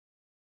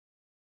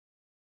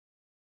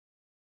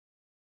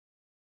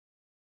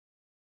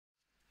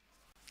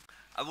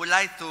I would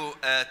like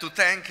to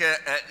thank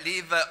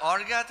Liv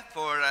Orgad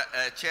for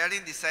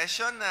chairing this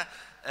session.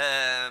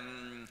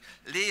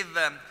 Liv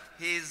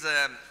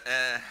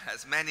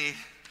has many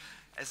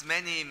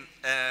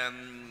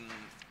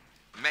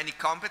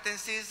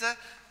competencies,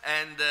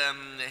 and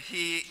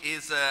he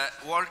is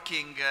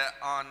working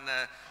on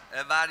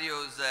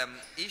various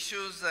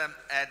issues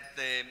at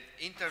the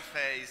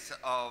interface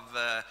of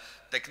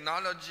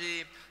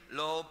technology,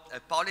 law,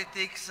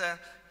 politics.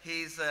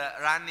 He's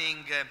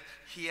running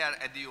here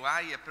at the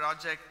UI a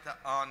project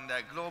on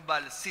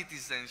global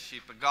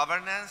citizenship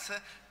governance,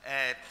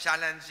 a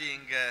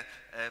challenging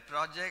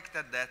project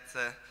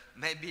that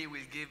maybe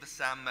will give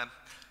some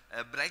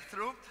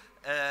breakthrough.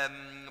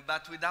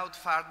 But without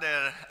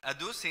further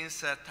ado,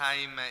 since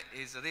time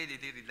is really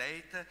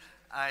late,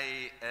 I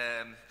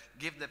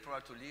give the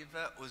floor to Liv,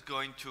 who's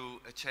going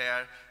to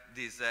chair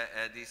this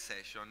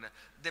session.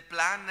 The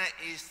plan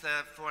is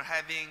for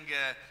having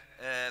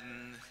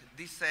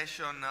this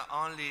session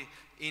only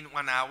in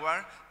 1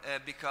 hour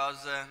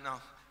because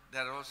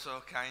there are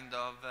also kind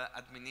of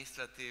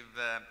administrative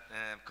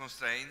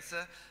constraints,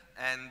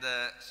 and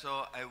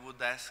so I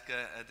would ask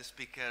the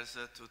speakers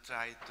to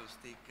try to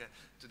stick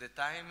to the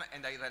time,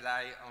 and I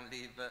rely on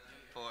Liv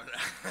for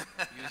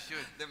you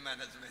should. the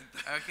management.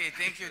 Okay,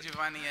 thank you,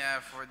 Giovanni,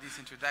 for this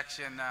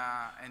introduction,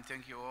 and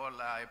thank you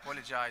all. I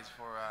apologize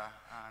for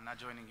not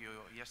joining you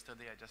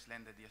yesterday. I just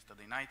landed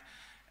yesterday night.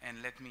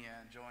 And let me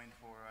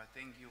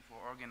thank you for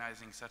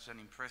organizing such an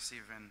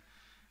impressive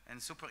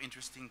and super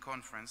interesting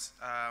conference.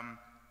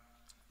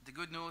 The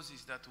good news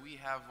is that we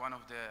have one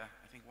of the,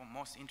 I think,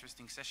 most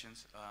interesting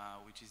sessions,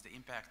 which is the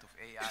impact of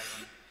AI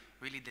on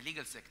really the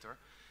legal sector.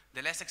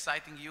 The less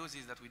exciting news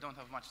is that we don't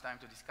have much time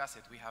to discuss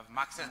it. We have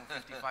maximum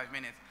 55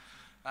 minutes.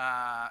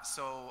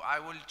 So I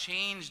will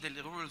change the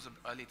rules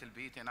a little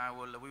bit, and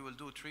we will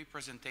do 3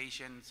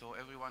 presentations. So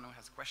everyone who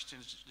has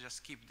questions,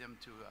 just keep them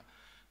to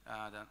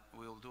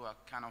we'll do a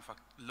kind of a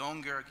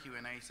longer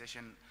Q&A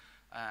session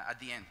at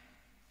the end.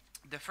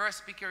 The first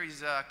speaker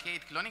is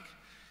Kate Klonik.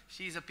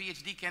 She's a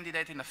PhD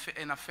candidate and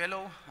a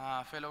fellow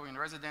in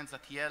residence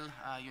at Yale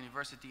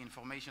University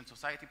Information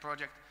Society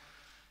Project.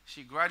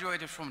 She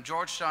graduated from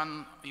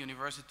Georgetown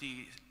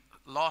University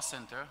Law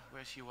Center,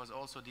 where she was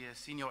also the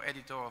senior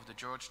editor of the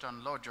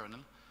Georgetown Law Journal.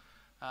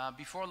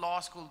 Before law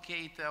school,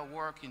 Kate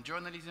worked in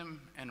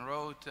journalism and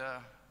wrote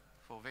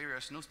for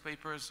various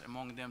newspapers,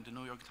 among them the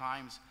New York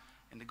Times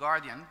and The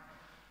Guardian.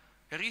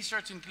 Her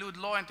research includes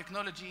law and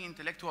technology,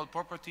 intellectual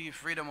property,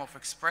 freedom of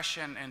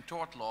expression, and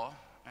tort law.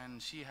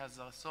 And she has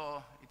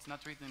also, it's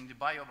not written in the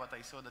bio, but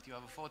I saw that you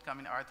have a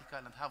forthcoming article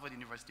at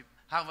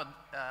Harvard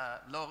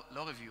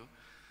Law Review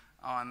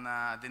on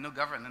the new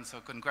governance,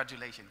 so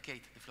congratulations.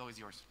 Kate, the floor is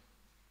yours.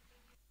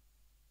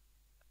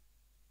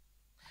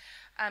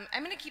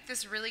 I'm going to keep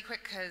this really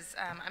quick because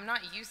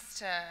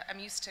I'm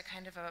used to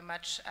kind of a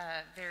much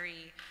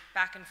very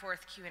back and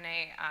forth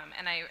Q&A,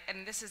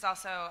 and this is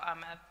also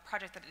a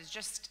project that is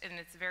just in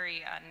its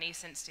very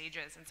nascent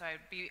stages, and so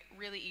I'd be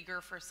really eager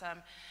for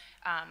some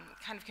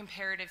kind of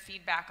comparative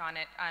feedback on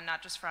it,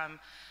 not just from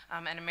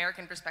an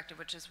American perspective,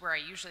 which is where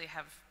I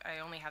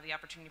only have the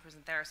opportunity to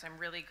present there, so I'm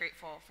really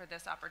grateful for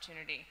this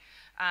opportunity.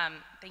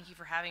 Thank you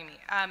for having me.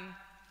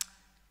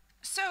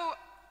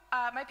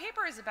 My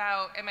paper is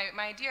about, and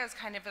my idea is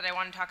kind of that I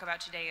want to talk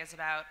about today is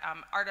about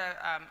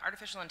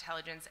artificial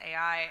intelligence,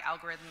 AI,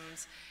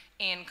 algorithms,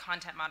 in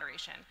content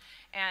moderation.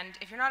 And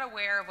if you're not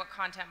aware of what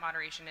content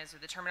moderation is or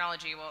the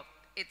terminology, well,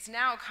 it's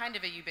now kind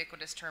of a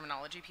ubiquitous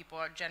terminology. People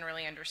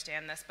generally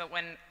understand this, but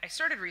when I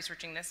started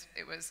researching this,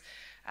 it was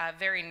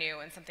very new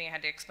and something I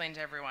had to explain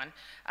to everyone.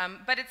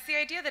 But it's the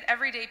idea that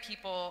everyday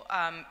people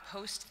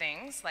post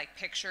things like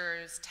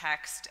pictures,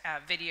 text,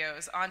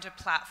 videos onto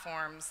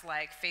platforms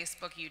like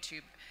Facebook,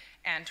 YouTube,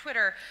 and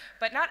Twitter,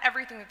 but not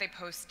everything that they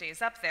post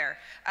stays up there.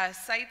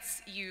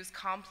 Sites use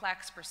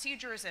complex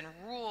procedures and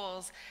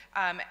rules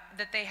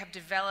that they have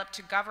developed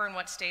to govern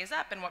what stays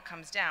up and what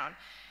comes down.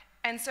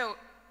 And so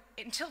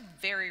until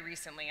very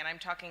recently, and I'm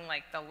talking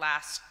like the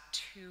last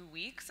 2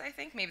 weeks, I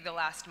think, maybe the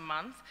last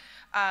month,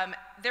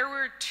 there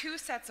were 2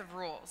 sets of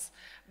rules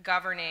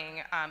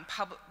governing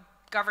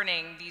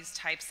these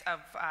types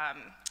of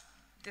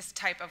this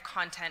type of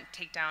content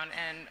takedown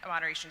and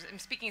moderation. I'm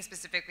speaking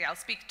specifically, I'll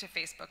speak to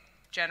Facebook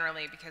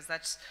generally because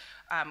that's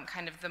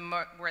kind of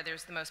where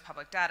there's the most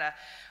public data.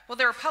 Well,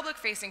 there were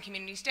public-facing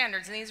community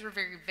standards, and these were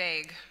very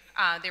vague.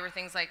 They were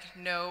things like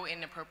no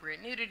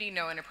inappropriate nudity,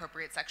 no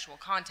inappropriate sexual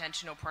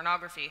content, no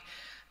pornography.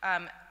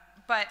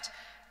 But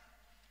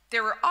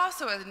there were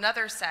also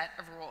another set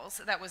of rules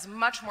that was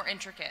much more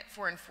intricate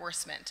for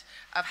enforcement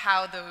of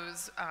how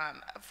those,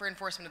 for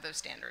enforcement of those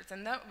standards.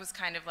 And that was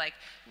kind of like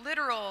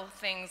literal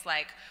things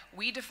like,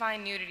 we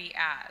define nudity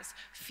as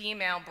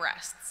female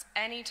breasts.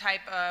 Any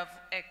type of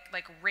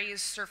like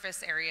raised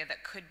surface area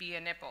that could be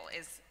a nipple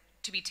is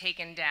to be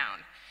taken down.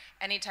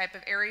 Any type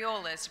of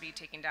areola is to be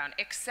taken down,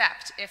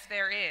 except if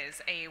there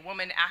is a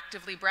woman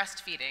actively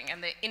breastfeeding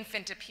and the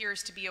infant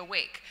appears to be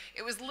awake.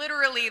 It was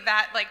literally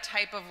that like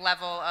type of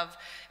level of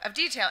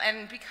detail.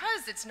 And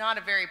because it's not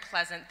a very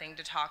pleasant thing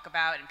to talk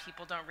about and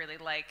people don't really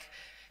like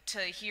to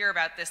hear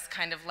about this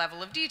kind of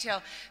level of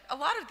detail, a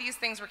lot of these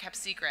things were kept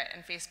secret,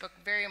 and Facebook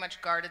very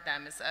much guarded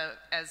them,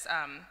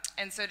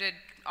 and so did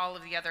all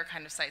of the other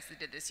kind of sites that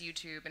did this,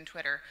 YouTube and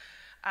Twitter,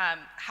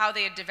 how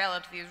they had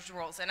developed these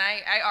rules. And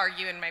I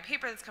argue in my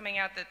paper that's coming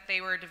out that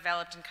they were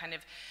developed in kind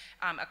of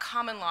a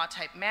common law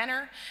type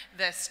manner.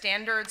 The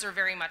standards are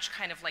very much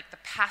kind of like the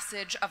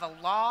passage of a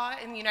law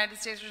in the United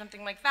States or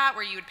something like that,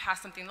 where you would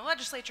pass something in the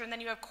legislature and then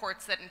you have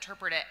courts that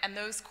interpret it. And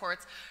those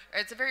courts,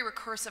 it's a very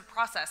recursive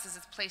process as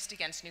it's placed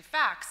against new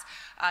facts.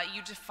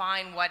 You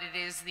define what it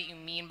is that you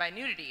mean by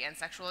nudity and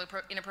sexually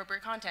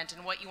inappropriate content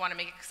and what you want to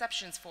make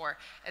exceptions for,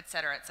 et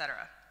cetera, et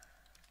cetera.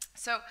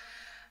 So,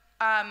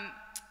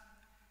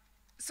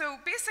 so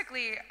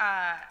basically,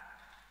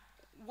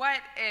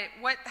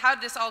 how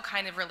this all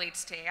kind of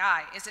relates to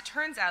AI is it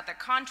turns out that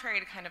contrary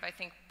to kind of, I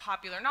think,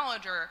 popular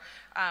knowledge or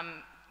how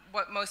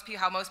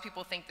most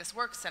people think this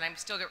works, and I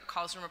still get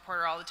calls from a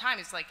reporter all the time,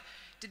 it's like,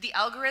 did the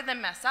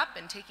algorithm mess up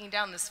in taking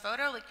down this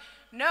photo? Like,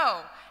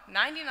 no,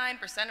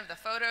 99% of the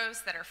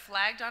photos that are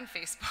flagged on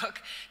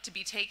Facebook to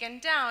be taken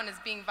down as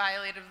being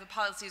violative of the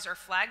policies are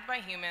flagged by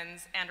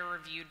humans and are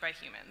reviewed by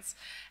humans.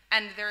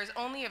 And there is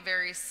only a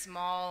very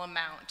small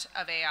amount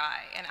of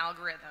AI and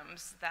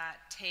algorithms that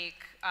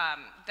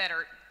that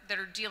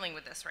are dealing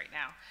with this right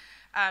now.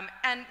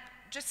 And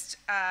just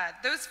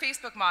those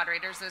Facebook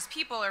moderators, those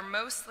people are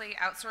mostly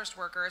outsourced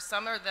workers.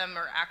 Some of them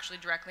are actually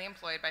directly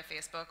employed by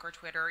Facebook or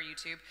Twitter or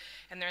YouTube,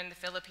 and they're in the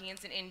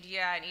Philippines and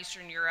India and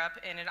Eastern Europe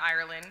and in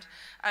Ireland.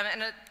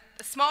 And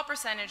a small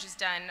percentage is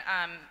done.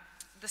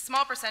 The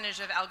small percentage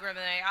of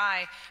algorithm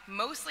AI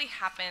mostly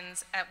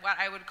happens at what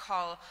I would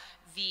call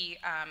the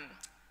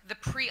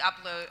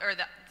pre-upload, or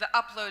the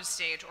upload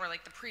stage, or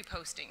like the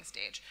pre-posting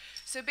stage.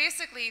 So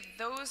basically,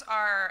 those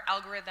are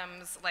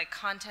algorithms like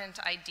Content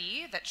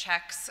ID that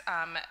checks,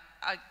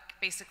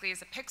 basically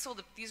as a pixel,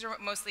 these are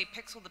mostly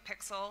pixel to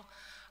pixel,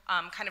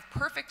 kind of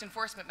perfect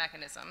enforcement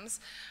mechanisms.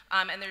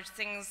 And there's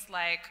things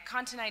like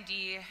Content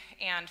ID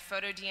and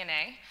photo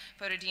DNA.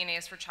 Photo DNA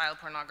is for child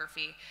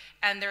pornography.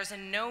 And there's a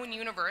known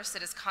universe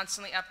that is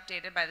constantly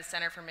updated by the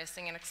Center for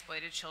Missing and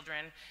Exploited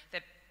Children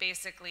that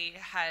basically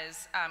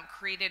has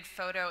created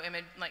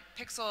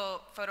pixel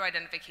photo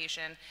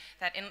identification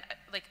that in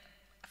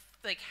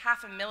like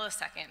half a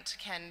millisecond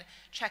can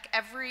check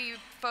every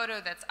photo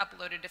that's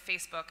uploaded to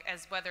Facebook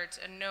as whether it's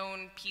a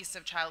known piece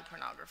of child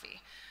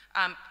pornography.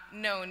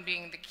 Known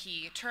being the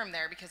key term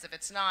there, because if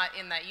it's not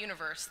in that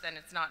universe, then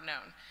it's not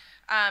known.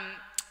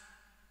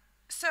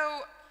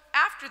 So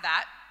after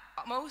that,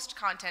 most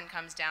content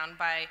comes down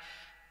by,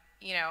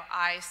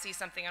 I see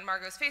something on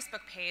Margot's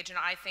Facebook page and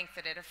I think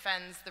that it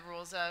offends the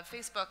rules of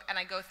Facebook, and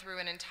I go through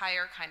an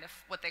entire kind of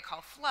what they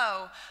call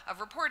flow of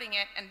reporting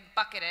it and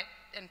bucket it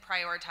and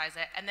prioritize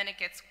it, and then it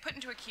gets put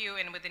into a queue,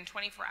 and within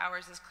 24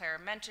 hours, as Clara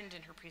mentioned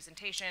in her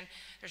presentation,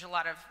 there's a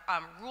lot of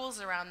rules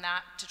around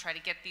that to try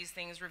to get these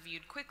things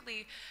reviewed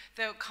quickly.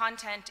 The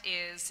content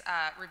is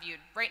reviewed.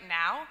 Right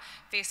now,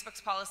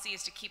 Facebook's policy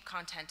is to keep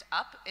content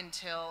up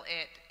until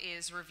it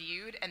is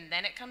reviewed and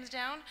then it comes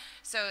down.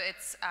 So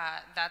it's,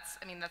 that's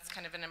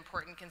kind of an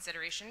important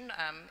consideration,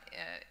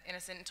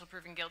 innocent until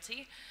proven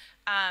guilty.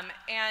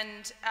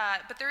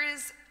 But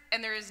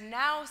there is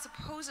now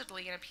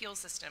supposedly an appeal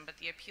system, but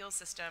the appeal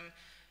system,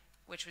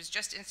 which was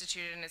just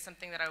instituted and is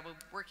something that I will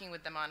be working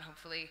with them on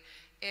hopefully,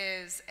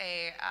 is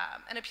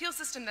an appeal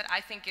system that I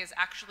think is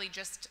actually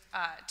just,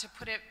 to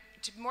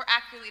more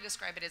accurately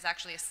describe it, is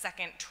actually a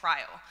second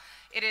trial.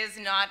 It is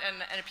not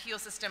an appeal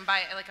system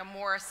by like a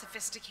more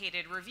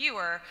sophisticated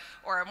reviewer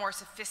or a more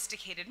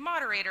sophisticated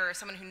moderator or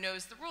someone who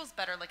knows the rules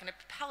better, like an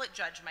appellate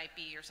judge might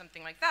be or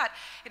something like that.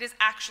 It is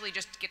actually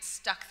just gets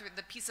stuck through,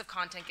 the piece of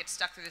content gets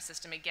stuck through the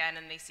system again,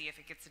 and they see if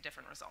it gets a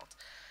different result.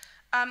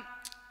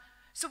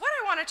 So what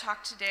I want to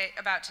talk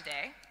about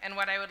today, and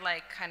what I would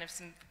like kind of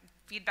some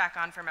feedback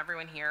on from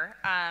everyone here,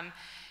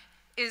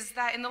 is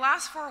that in the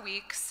last 4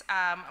 weeks,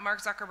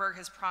 Mark Zuckerberg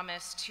has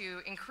promised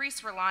to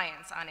increase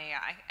reliance on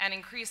AI and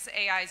increase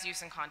AI's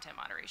use in content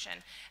moderation.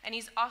 And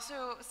he's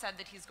also said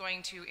that he's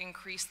going to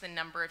increase the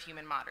number of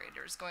human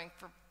moderators, going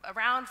from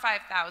around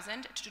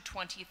 5,000 to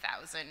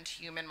 20,000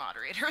 human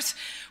moderators,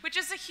 which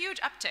is a huge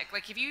uptick.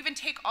 Like if you even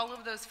take all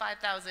of those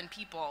 5,000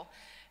 people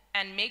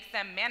and make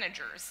them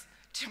managers,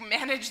 to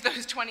manage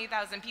those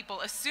 20,000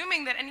 people,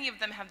 assuming that any of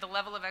them have the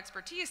level of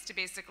expertise to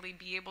basically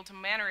be able to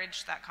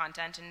manage that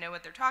content and know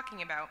what they're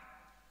talking about,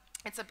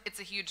 it's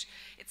a huge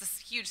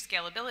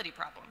scalability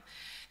problem.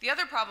 The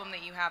other problem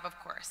that you have, of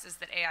course, is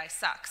that AI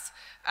sucks,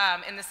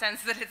 in the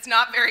sense that it's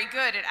not very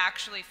good at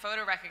actually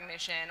photo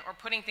recognition or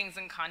putting things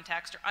in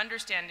context or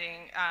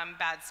understanding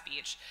bad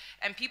speech.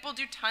 And people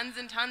do tons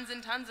and tons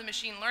and tons of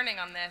machine learning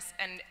on this,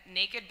 and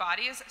naked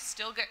bodies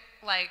still get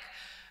like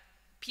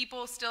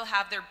People still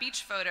have their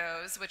beach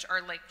photos, which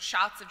are like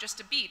shots of just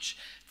a beach,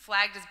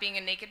 flagged as being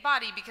a naked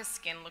body because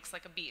skin looks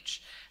like a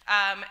beach.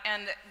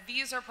 And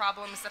these are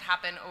problems that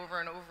happen over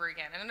and over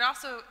again. And it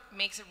also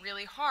makes it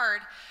really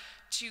hard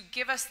to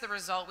give us the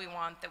result we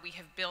want that we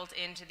have built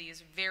into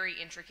these very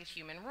intricate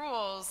human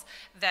rules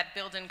that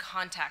build in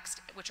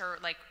context, which are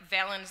like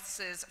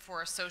valences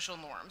for social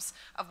norms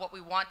of what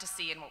we want to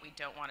see and what we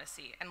don't want to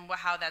see, and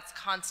how that's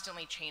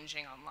constantly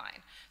changing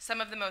online.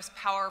 Some of the most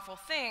powerful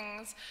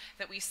things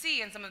that we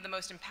see and some of the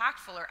most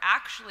impactful are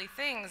actually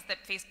things that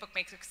Facebook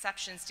makes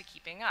exceptions to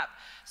keeping up.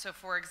 So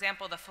for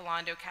example, the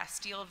Philando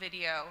Castile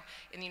video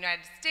in the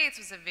United States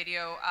was a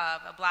video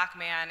of a black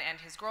man and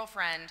his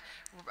girlfriend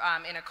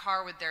in a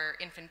car with their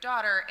infant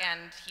daughter,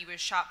 and he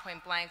was shot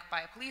point blank by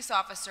a police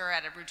officer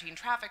at a routine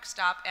traffic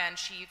stop, and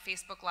she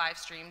Facebook live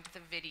streamed the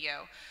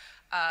video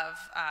of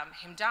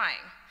him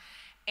dying.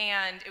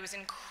 And it was an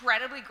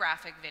incredibly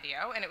graphic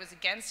video, and it was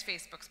against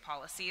Facebook's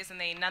policies,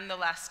 and they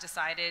nonetheless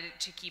decided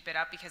to keep it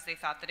up because they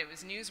thought that it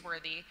was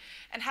newsworthy.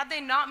 And had they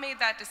not made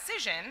that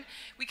decision,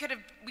 we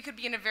could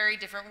be in a very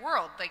different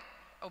world. Like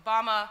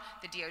Obama,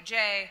 the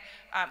DOJ,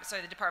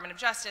 the Department of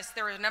Justice,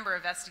 there were a number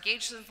of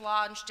investigations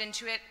launched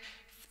into it.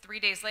 3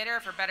 days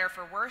later, for better or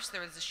for worse, there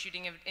was a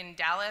shooting in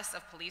Dallas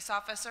of police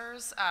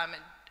officers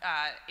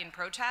in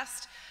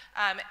protest.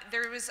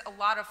 There was a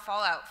lot of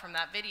fallout from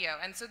that video.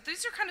 And so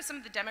these are kind of some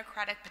of the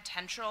democratic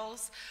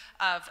potentials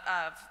of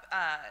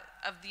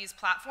these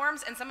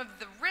platforms, and some of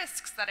the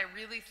risks that I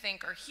really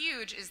think are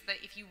huge is that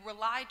if you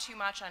rely too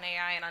much on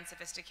AI and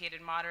unsophisticated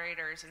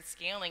moderators and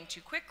scaling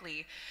too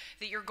quickly,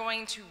 that you're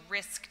going to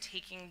risk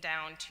taking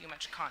down too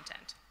much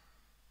content.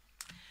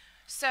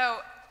 So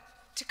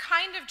to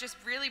kind of just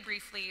really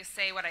briefly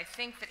say what I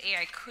think that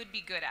AI could be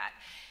good at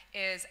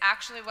is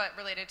actually what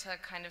related to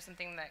kind of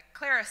something that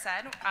Clara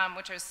said,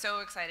 which I was so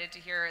excited to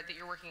hear that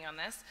you're working on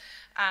this.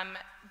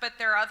 But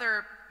there are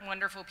other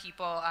wonderful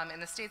people in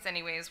the States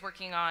anyways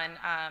working on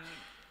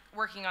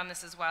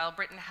this as well.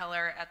 Britton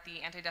Heller at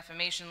the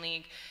Anti-Defamation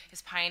League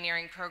is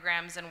pioneering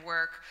programs and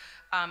work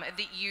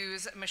that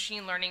use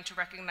machine learning to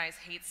recognize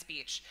hate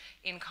speech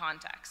in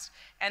context.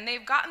 And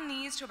they've gotten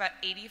these to about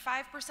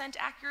 85%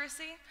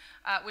 accuracy,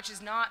 which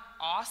is not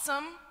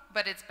awesome,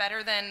 but it's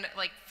better than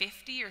like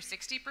 50 or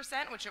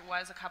 60%, which it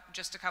was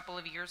just a couple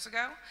of years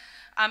ago.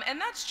 And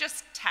that's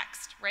just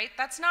text, right?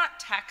 That's not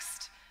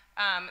text.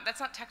 That's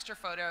not text or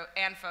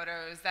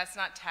photos. That's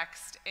not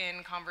text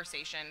in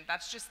conversation.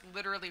 That's just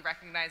literally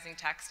recognizing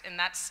text, and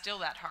that's still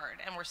that hard,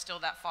 and we're still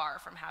that far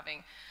from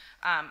having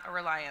a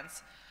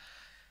reliance.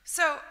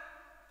 So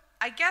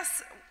I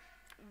guess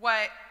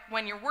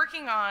when you're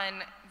working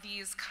on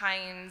these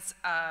kinds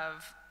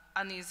of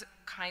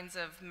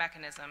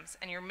mechanisms,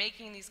 and you're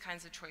making these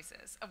kinds of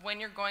choices of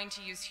when you're going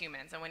to use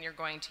humans and when you're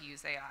going to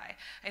use AI,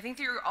 I think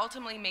that you're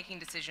ultimately making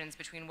decisions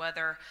between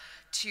whether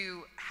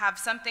to have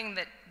something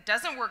that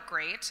doesn't work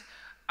great,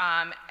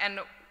 and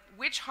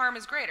which harm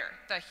is greater,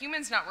 the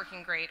humans not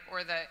working great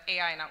or the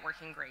AI not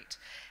working great.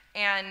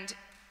 And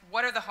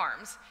what are the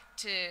harms?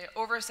 To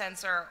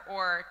over-censor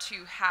or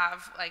to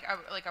have like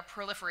a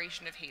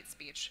proliferation of hate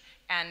speech,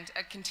 and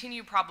a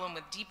continued problem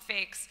with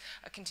deepfakes,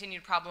 a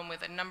continued problem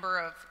with a number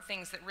of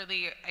things that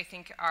really I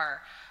think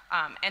are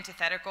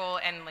antithetical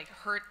and like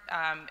hurt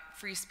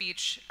free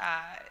speech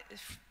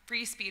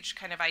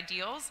kind of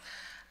ideals.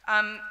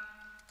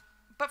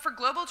 But for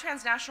global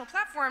transnational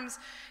platforms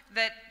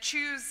that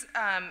choose,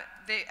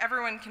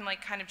 everyone can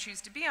like kind of choose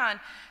to be on,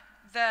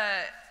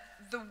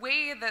 the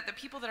way that the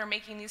people that are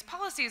making these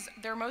policies,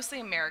 they're mostly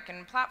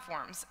American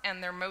platforms,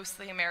 and they're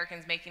mostly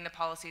Americans making the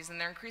policies, and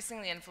they're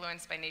increasingly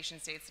influenced by nation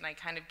states, and I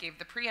kind of gave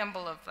the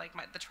preamble of like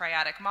the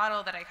triadic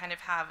model that I kind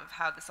of have of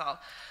how this all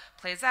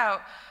plays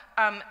out.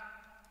 And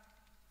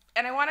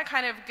I want to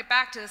kind of get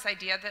back to this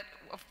idea that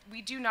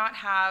we do not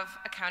have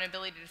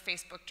accountability to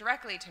Facebook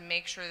directly to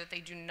make sure that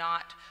they do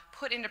not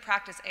put into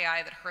practice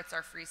AI that hurts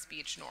our free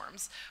speech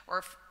norms,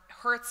 or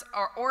hurts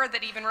or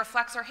that even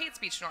reflects our hate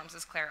speech norms,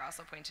 as Claire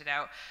also pointed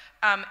out.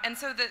 And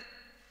so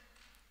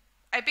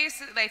I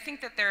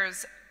think that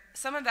there's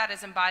some of that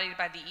is embodied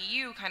by the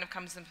EU, kind of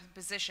comes in a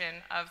position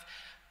of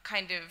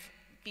kind of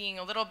being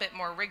a little bit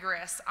more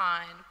rigorous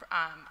on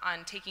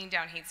taking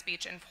down hate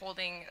speech and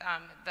holding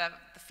the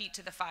feet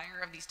to the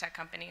fire of these tech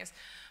companies.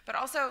 But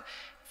also,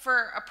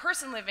 for a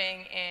person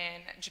living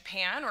in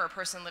Japan, or a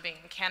person living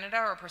in Canada,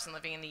 or a person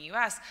living in the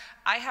US,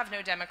 I have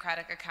no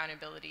democratic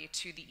accountability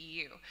to the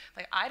EU.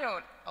 Like, I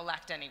don't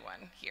elect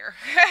anyone here,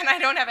 and I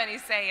don't have any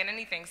say in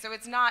anything. So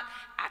it's not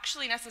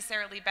actually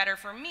necessarily better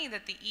for me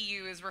that the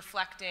EU is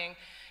reflecting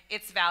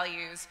its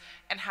values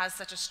and has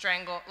such a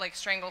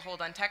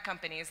stranglehold on tech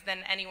companies than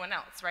anyone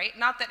else, right?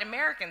 Not that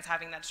Americans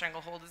having that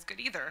stranglehold is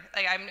good either.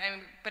 Like,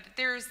 but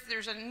there's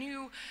a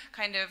new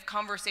kind of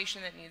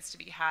conversation that needs to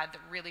be had that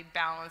really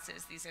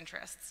balances these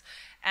interests.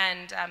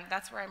 And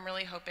that's where I'm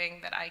really hoping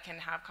that I can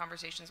have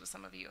conversations with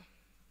some of you.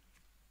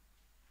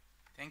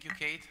 Thank you,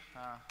 Kate.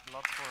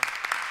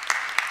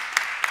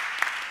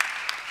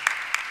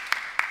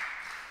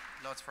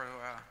 lots for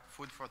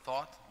food for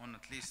thought on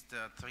at least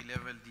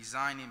 3-level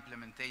design,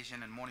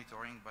 implementation, and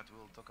monitoring, but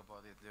we'll talk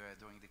about it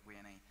during the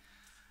Q&A.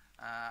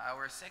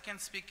 Our second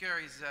speaker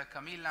is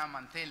Camilla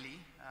Mantelli.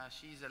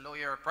 She's a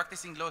lawyer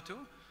practicing law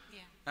too.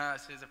 Yeah.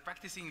 She's a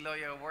practicing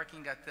lawyer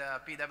working at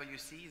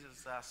PwC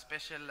as a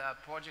special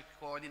project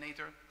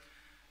coordinator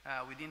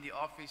within the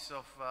Office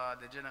of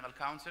the General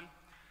Counsel.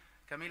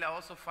 Camilla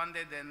also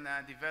funded and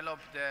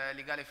developed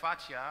Legale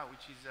Faccia,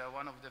 which is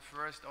one of the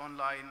first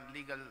online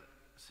legal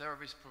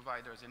service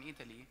providers in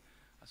Italy,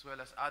 as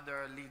well as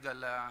other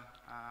legal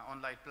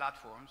online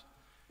platforms.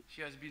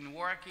 She has been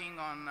working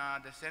on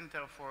the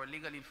Center for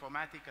Legal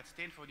Informatics at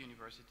Stanford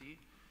University,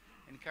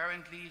 and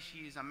currently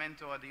she is a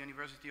mentor at the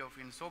University of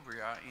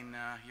Insubria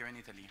here in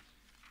Italy.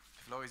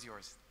 The floor is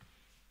yours.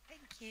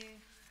 Thank you.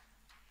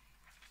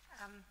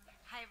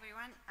 Hi,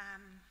 everyone.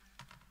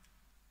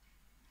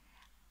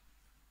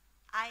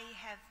 I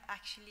have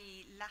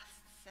actually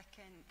last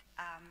second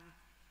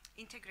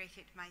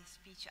integrated my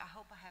speech. I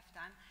hope I have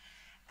done,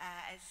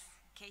 as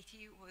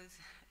Katie was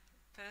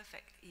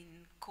perfect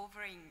in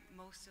covering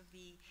most of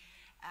the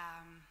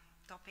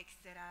topics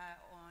that are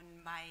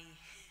on my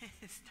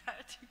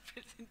starting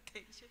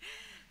presentation.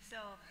 So,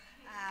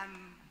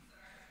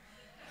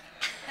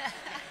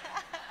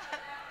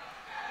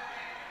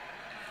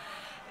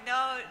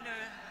 no.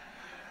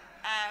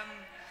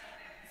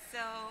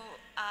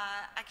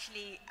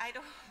 Actually, I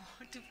don't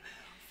want to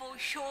fall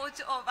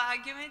short of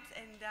arguments,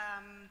 and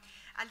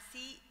I'll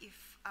see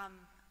if I'm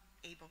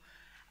able.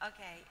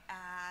 Okay,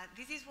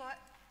 this is what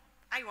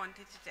I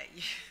wanted to tell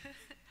you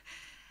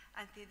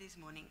until this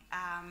morning.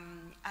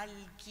 I'll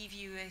give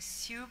you a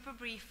super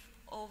brief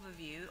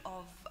overview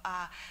of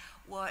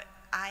what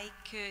I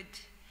could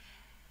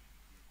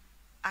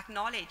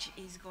acknowledge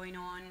is going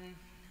on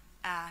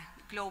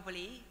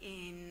globally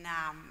in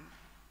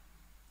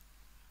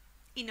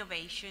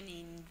innovation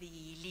in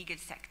the legal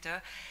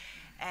sector,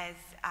 as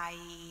I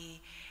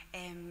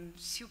am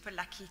super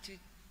lucky to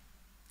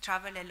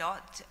travel a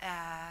lot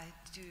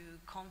to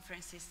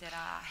conferences that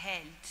are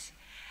held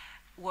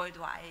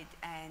worldwide,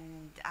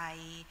 and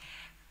I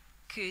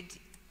could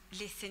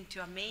listen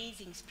to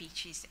amazing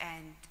speeches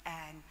and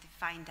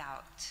find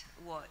out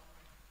what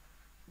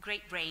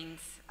great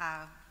brains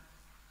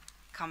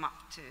come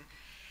up to.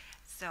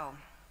 So,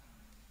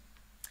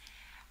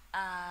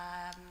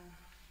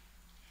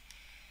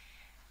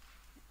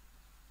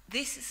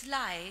 this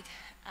slide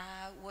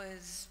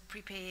was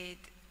prepared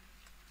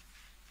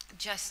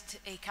just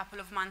a couple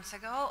of months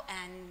ago,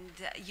 and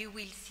you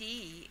will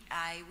see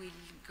I will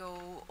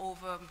go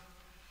over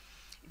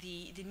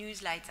the new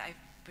slides I've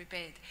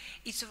prepared.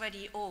 It's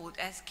already old,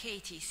 as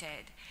Katie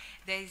said.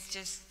 There's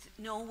just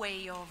no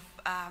way of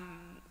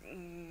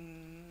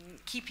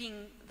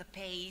keeping the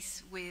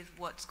pace with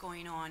what's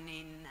going on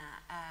in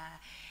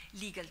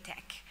legal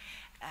tech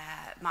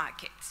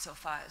market so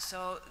far.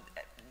 So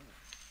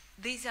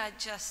these are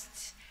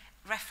just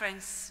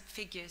reference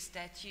figures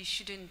that you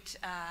shouldn't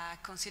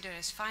consider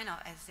as final,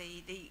 as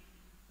they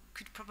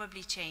could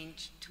probably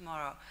change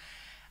tomorrow.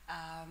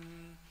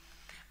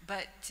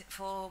 But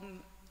for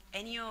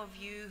any of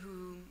you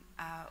who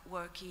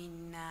work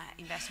in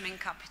investment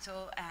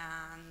capital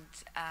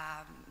and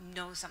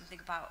know something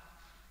about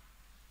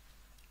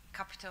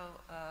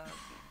capital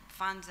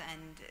funds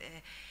and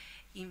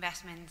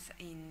investments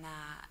in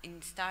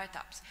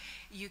startups,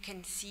 you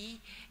can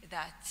see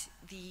that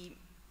the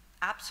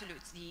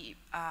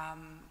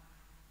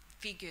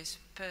figures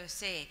per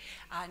se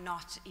are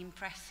not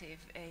impressive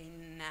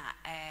in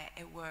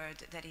a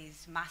world that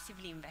is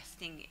massively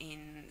investing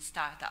in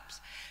startups.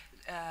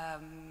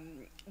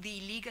 The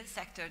legal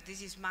sector,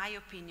 this is my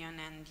opinion,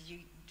 and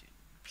you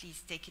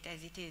please take it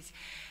as it is,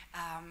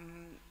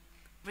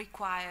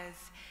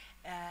 requires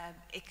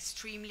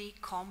extremely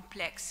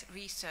complex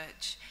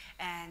research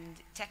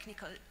and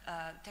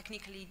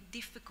technically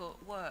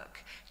difficult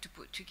work to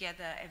put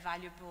together a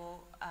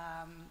valuable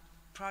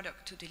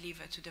product to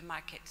deliver to the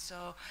market.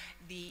 So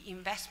the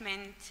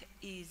investment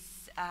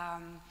is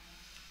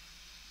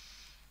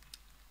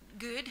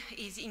good,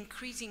 is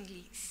increasing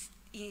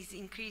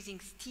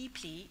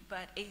steeply,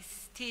 but is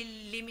still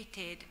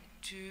limited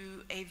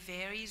to a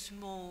very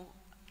small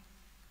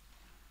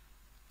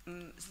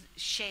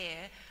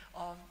share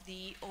of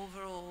the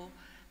overall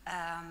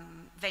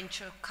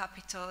venture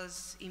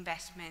capital's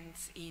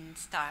investments in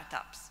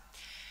startups.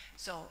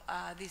 So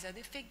these are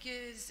the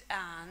figures,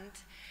 and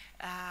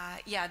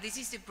yeah, this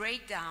is the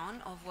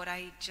breakdown of what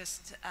I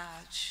just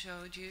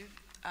showed you.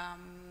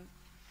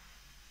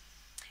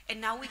 And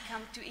now we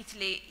come to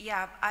Italy.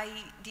 Yeah,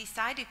 I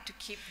decided to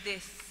keep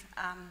this,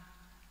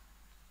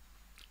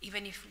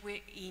 even if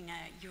we're in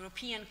a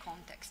European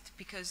context,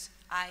 because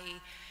I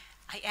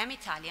am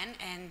Italian,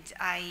 and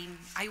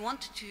I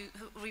want to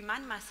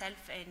remind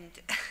myself and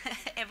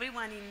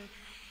everyone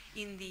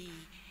in the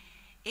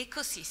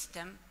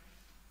ecosystem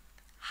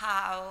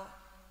how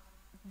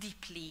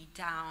deeply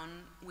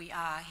down we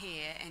are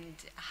here and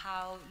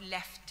how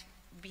left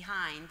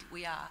behind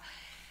we are.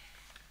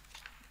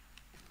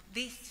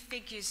 These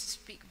figures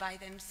speak by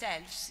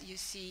themselves. You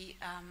see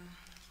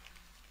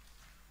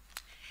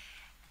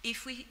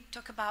if we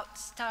talk about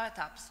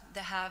startups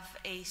that have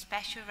a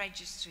special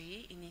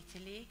registry in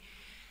Italy,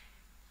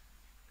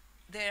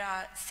 there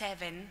are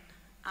 7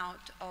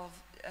 out of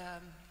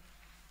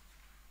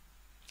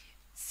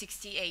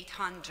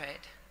 6,800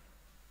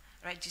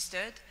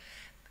 registered.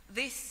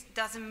 This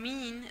doesn't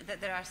mean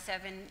that there are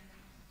 7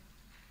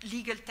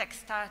 legal tech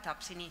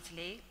startups in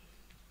Italy.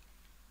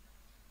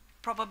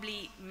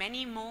 Probably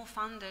many more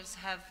founders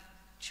have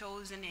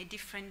chosen a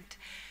different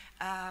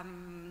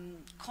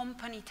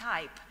company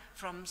type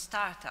from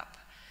startup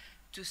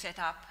to set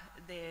up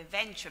the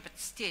venture, but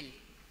still,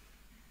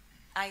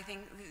 I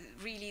think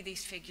really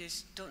these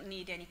figures don't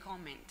need any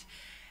comment.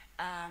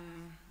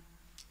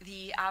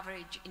 The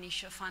average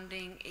initial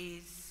funding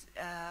is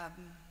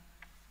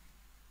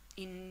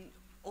in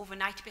over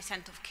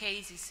 90% of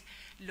cases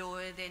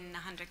lower than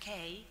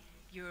 100K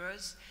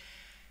euros.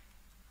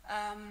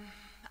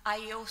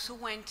 I also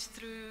went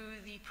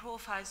through the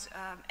profiles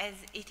as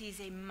it is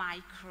a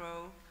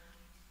micro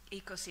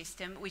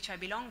ecosystem which I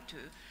belong to.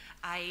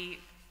 I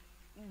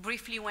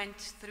briefly went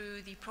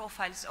through the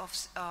profiles of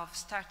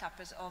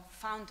startups, of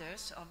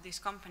founders of these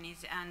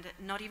companies, and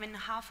not even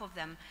half of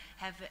them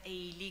have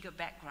a legal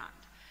background.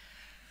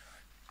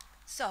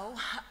 So,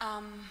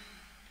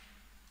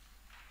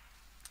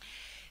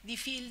 the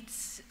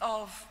fields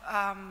of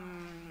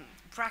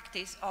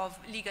practice of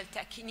legal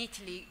tech in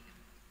Italy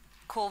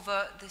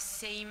cover the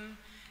same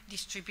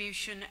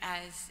distribution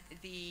as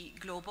the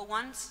global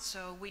ones,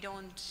 so we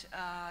don't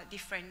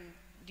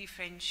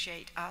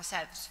differentiate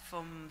ourselves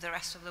from the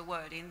rest of the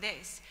world in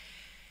this.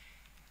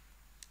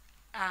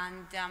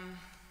 And,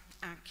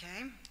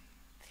 okay,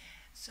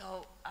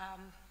 so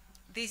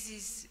this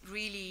is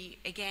really,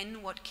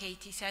 again, what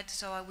Katie said,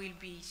 so I will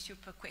be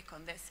super quick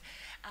on this.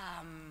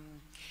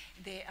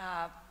 There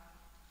are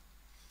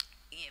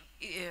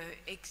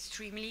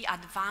extremely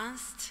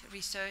advanced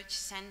research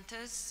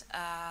centers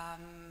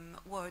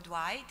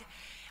worldwide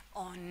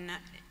on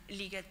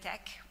legal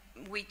tech,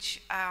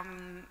 which,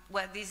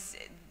 well, this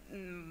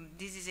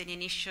is an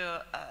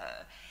initial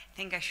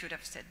thing I should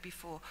have said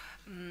before.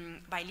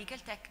 By legal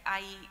tech,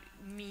 I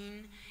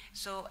mean,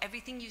 so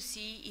everything you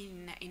see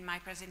in my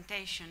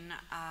presentation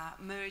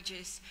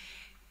merges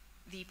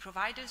the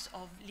providers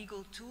of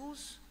legal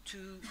tools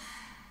to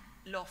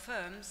law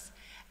firms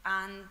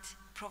and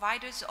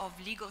providers of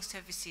legal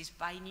services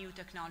by new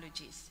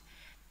technologies.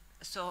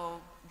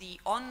 So the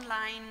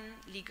online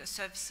legal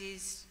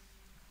services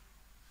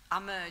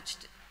are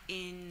merged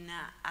in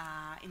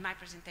my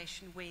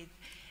presentation with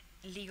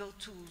legal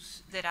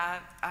tools that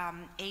are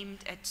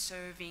aimed at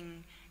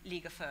serving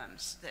legal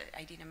firms.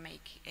 I didn't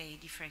make a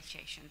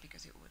differentiation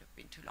because it would have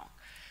been too long.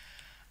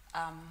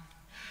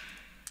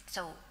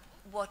 So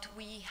what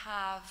we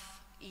have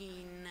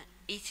in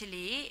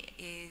Italy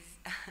is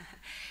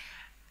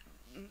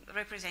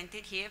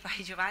represented here by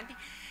Giovanni,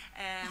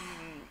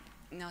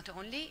 not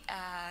only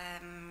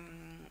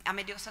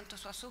Amedeo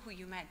Santosuaso, who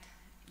you met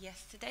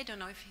yesterday. Don't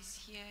know if he's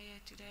here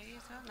today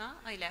as well.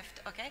 No, he left.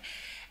 Okay,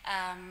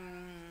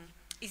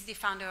 is the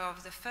founder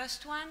of the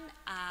first one.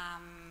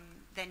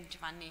 Then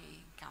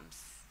Giovanni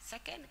comes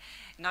second,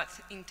 not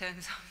in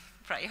terms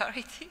of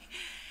priority.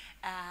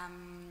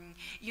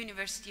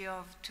 University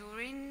of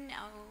Turin.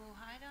 Oh,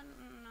 I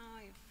don't know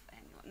if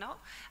anyone. No.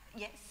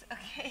 Yes,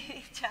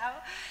 okay,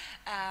 ciao,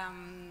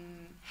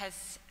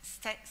 has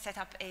set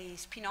up a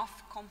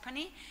spin-off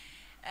company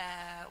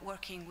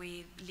working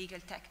with legal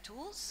tech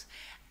tools,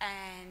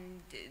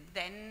 and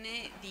then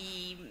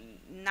the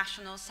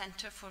National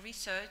Center for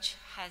Research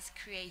has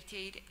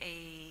created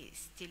a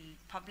still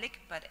public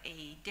but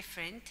a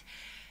different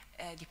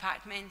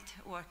department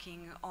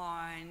working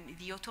on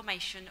the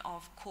automation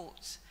of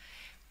courts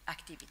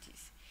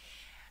activities.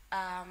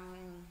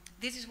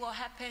 This is what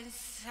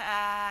happens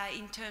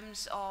in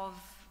terms of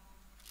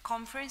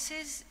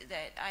conferences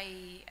that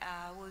I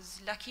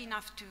was lucky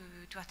enough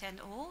to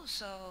attend all.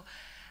 So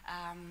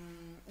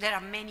there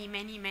are many,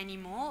 many, many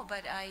more,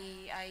 but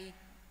I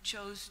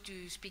chose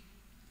to speak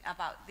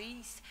about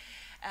these.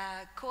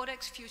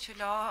 Codex Future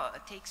Law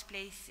takes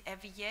place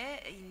every year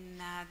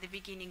in the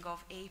beginning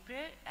of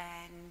April,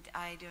 and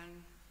I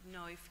don't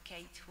know if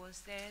Kate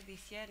was there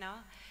this year, no?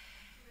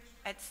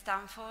 At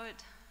Stanford?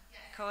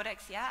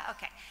 Codex, yeah,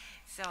 okay.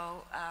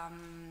 So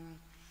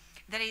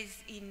that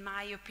is, in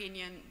my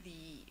opinion,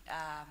 the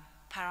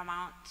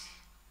paramount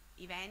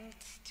event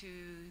to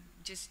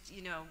just,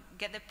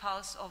 get the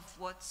pulse of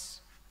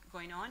what's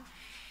going on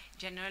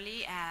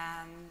generally,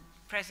 and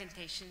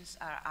presentations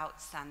are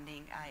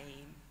outstanding.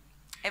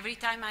 Every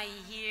time I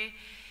hear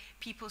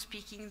people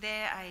speaking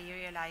there, I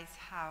realize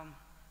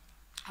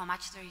how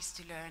much there is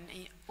to learn,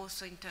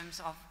 also in terms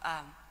of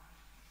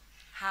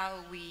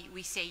how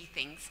we say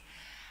things.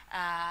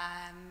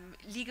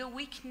 Legal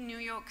Week in New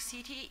York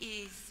City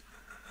is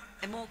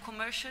a more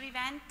commercial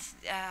event,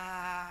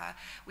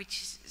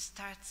 which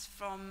starts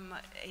from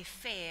a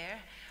fair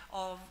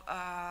of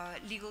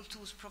legal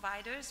tools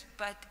providers,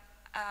 but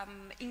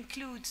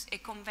includes a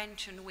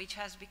convention which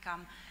has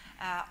become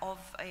of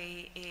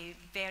a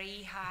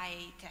very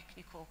high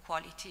technical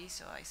quality,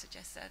 so I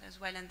suggest that as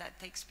well, and that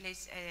takes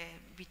place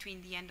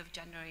between the end of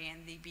January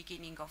and the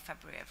beginning of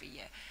February every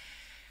year.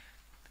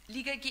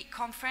 Legal Geek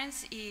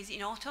Conference is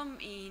in autumn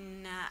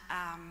in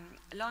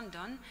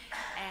London,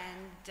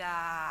 and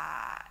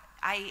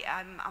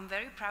I'm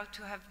very proud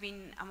to have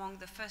been among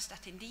the first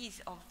attendees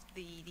of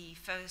the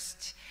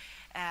first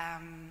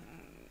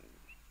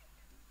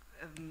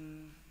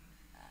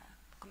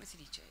come si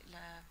dice?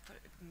 La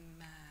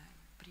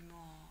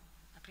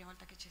prima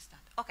volta che c'è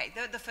stato. Okay,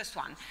 the first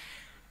one.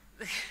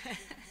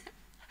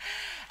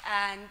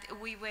 And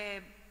we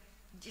were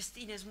just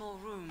in a small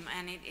room,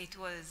 and it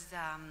was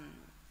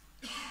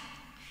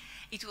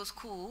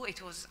cool.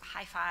 It was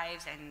high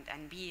fives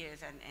and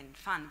beers and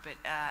fun, but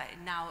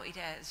now it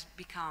has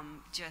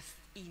become just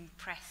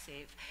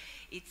impressive.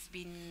 It's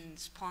been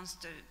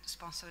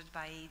sponsored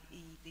by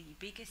the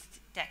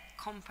biggest tech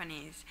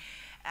companies,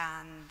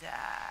 and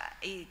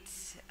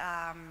it's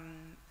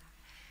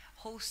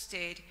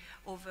hosted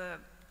over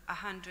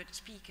 100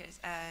 speakers,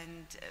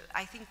 and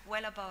I think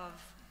well above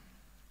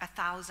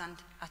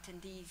 1,000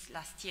 attendees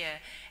last year,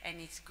 and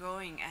it's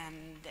growing,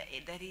 and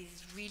that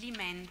is really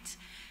meant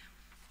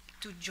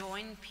to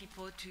join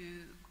people,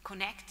 to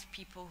connect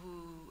people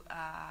who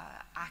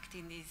act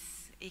in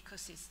this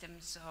ecosystem.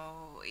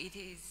 So it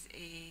is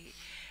a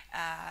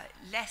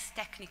less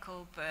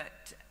technical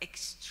but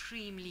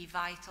extremely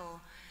vital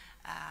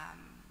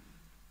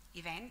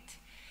event.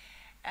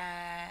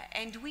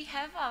 And we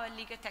have our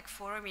Legal Tech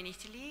Forum in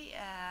Italy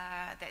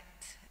that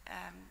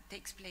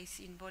takes place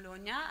in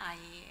Bologna. I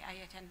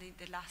attended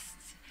the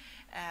last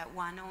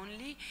one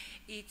only.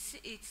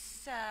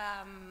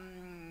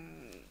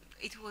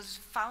 It was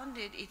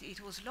founded,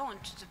 it was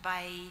launched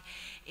by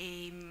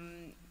a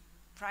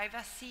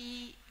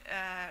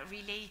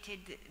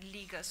privacy-related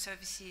legal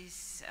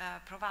services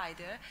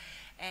provider,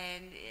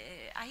 and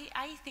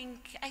I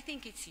think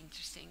it's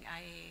interesting.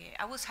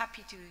 I was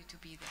happy to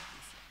be there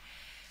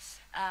this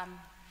year.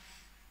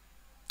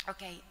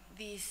 Okay,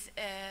 this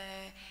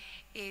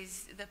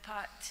is the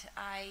part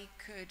I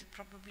could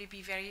probably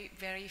be very,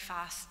 very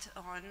fast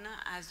on.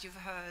 As you've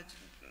heard,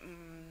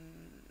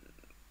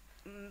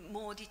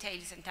 more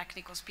details and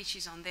technical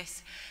speeches on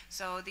this.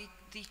 So the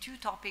two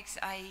topics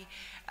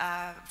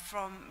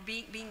from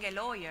being a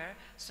lawyer,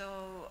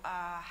 so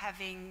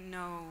having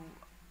no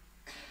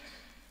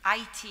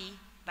IT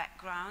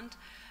background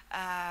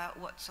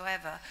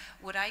whatsoever,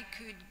 what I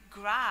could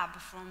grab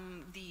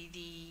from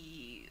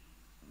the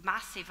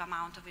massive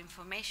amount of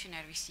information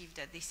I received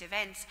at these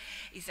events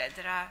is that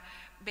there are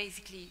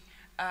basically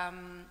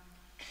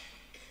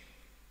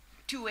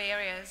two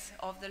areas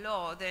of the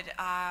law that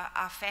are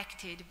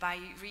affected by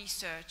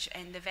research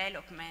and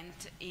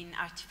development in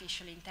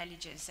artificial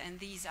intelligence, and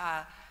these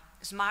are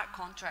smart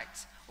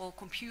contracts or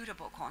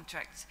computable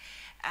contracts.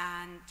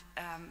 And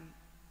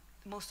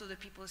most of the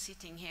people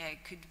sitting here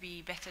could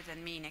be better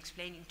than me in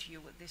explaining to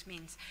you what this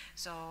means,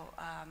 so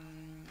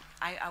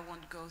I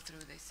won't go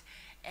through this.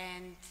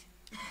 And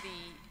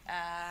the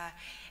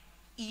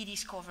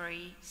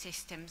e-discovery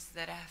systems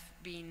that have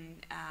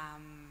been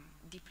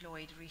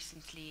deployed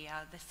recently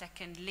are the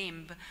second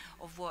limb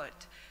of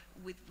what,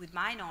 with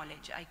my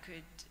knowledge, I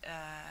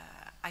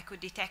could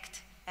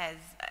detect as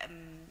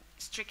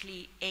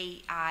strictly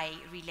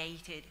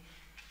AI-related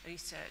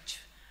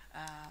research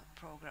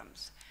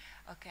programs.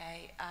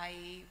 Okay,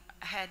 I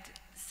had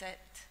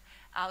set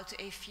out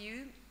a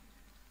few,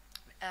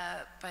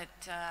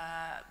 but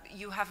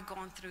you have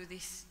gone through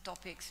these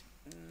topics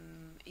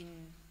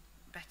in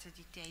better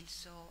detail,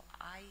 so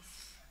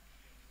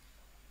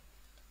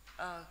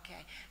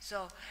okay,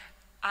 so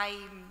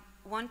I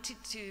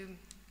wanted to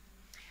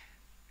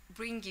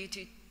bring you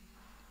to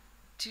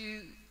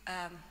two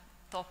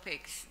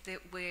topics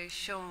that were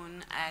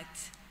shown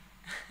at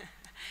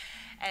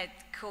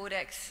at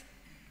Codex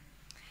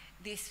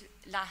this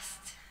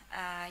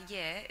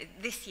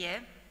year.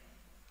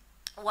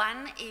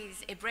 One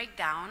is a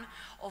breakdown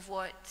of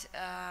what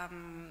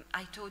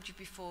I told you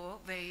before,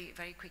 very,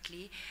 very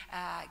quickly.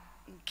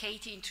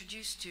 Katie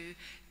introduced to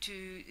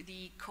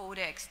the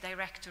Codex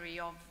directory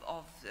of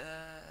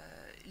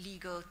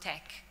legal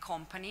tech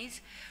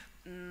companies.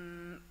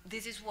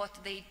 This is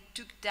what they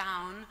took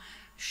down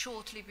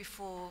shortly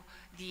before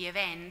the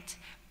event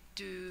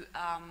to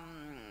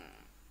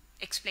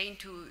explain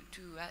to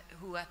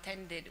who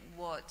attended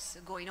what's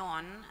going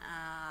on.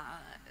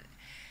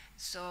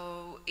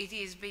 So it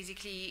is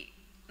basically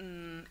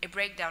a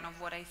breakdown of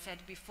what I said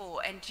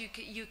before, and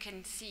you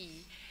can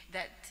see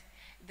that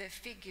the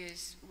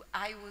figures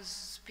I was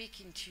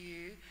speaking to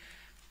you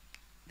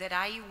that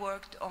I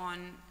worked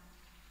on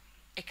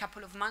a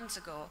couple of months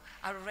ago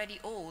are already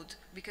old,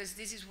 because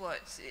this is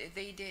what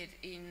they did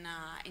in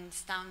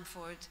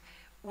Stanford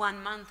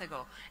 1 month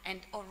ago,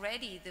 and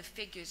already the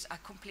figures are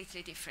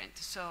completely different.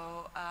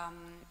 So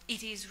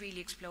it is really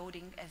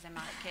exploding as a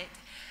market.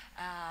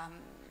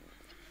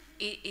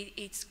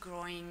 It's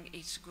growing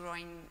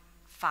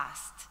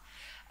fast.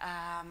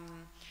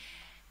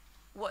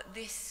 What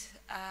this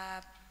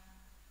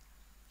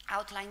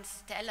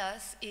outlines tell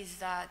us is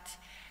that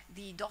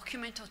the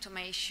document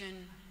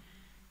automation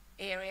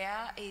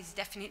area is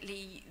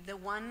definitely the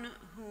one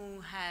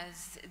who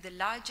has the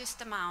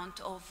largest amount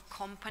of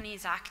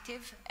companies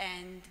active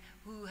and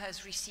who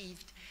has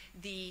received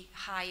the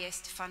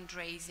highest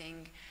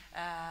fundraising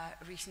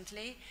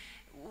recently.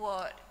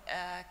 What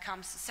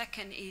comes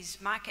second is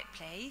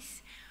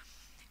marketplace,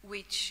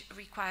 which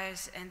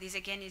requires, and this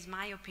again is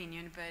my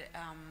opinion,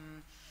 but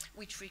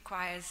which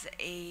requires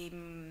a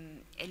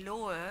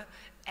lower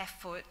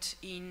effort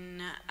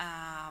in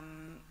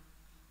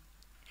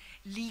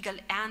legal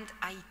and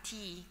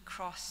IT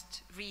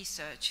crossed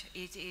research.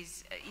 It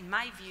is, in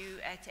my view,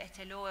 at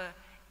a lower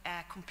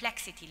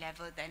complexity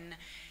level than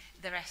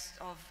the rest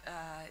of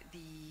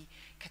the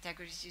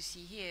categories you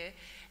see here.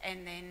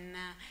 And then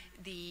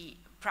the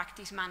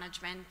practice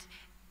management,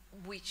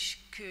 which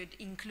could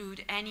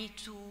include any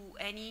tool,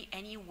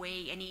 any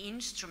way, any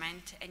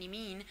instrument, any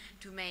mean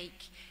to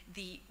make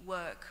the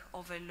work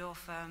of a law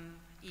firm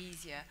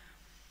easier.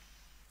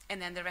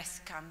 And then the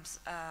rest comes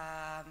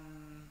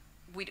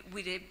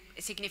with a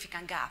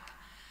significant gap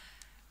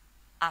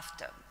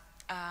after.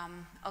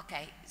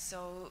 Okay,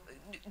 so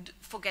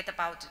forget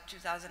about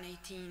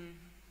 2018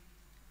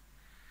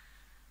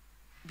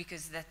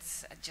 because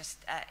that's just,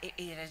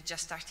 it has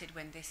just started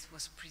when this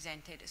was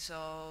presented.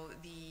 So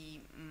the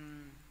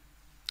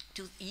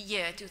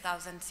year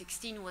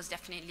 2016 was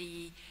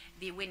definitely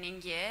the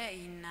winning year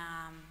in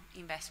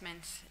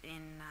investments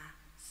in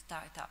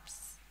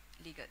startups,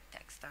 legal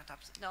tech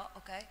startups. No,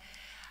 okay.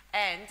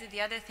 And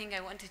the other thing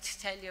I wanted to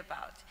tell you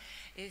about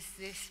is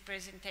this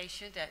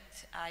presentation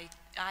that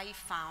I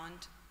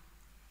found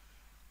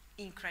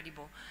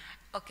incredible.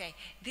 Okay,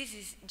 this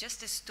is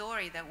just a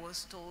story that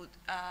was told.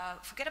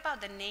 Forget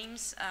about the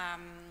names.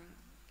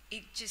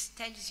 It just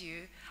tells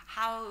you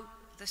how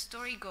the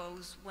story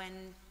goes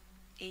when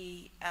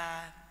a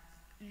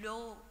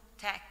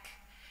low-tech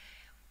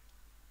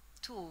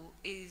tool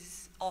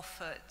is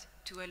offered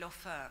to a law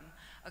firm.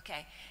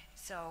 Okay,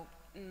 so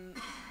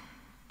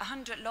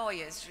 100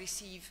 lawyers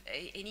receive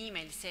an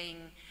email saying,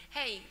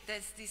 hey,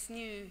 there's this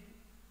new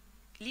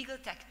legal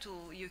tech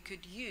tool you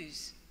could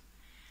use.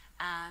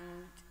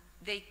 And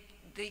they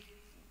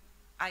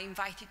are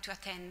invited to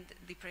attend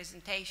the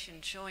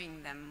presentation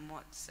showing them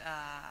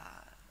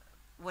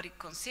what it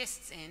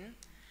consists in.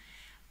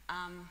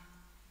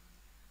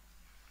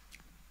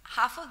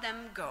 Half of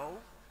them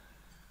go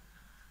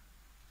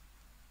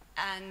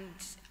and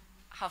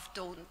half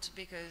don't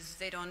because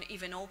they don't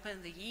even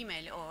open the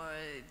email, or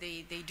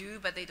they do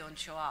but they don't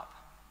show up.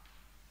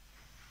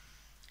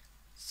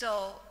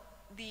 So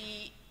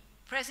the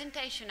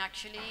presentation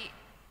actually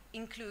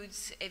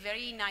includes a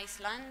very nice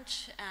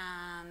lunch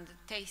and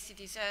tasty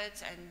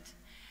desserts, and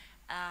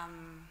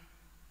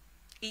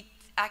it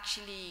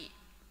actually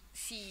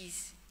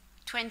sees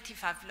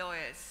 25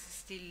 lawyers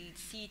still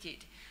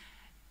seated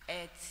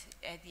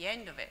at the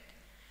end of it.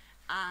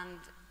 And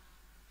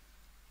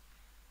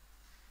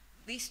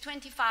these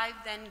 25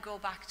 then go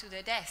back to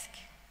their desk,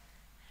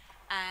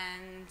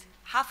 and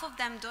half of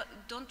them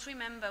don't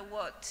remember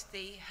what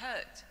they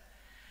heard.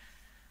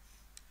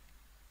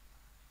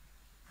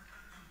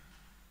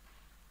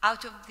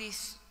 Out of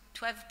these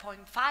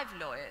 12.5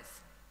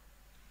 lawyers,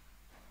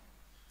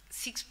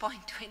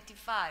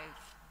 6.25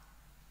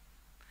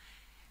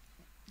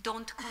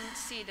 don't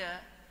consider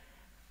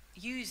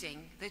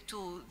using the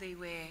tool they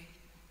were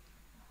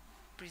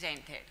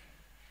presented.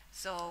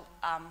 So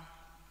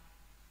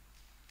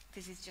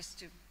this is just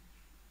to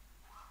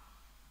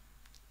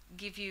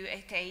give you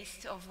a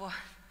taste of what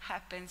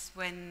happens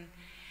when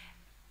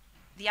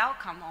the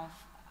outcome of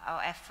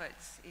our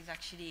efforts is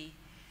actually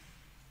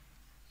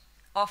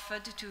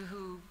offered to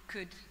who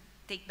could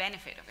take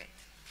benefit of it.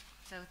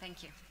 So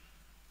thank you.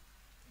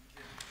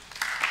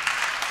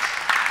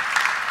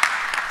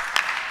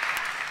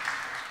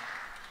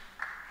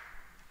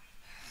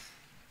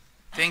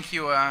 Thank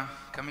you,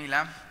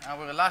 Camilla.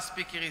 Our last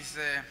speaker is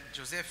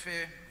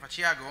Giuseppe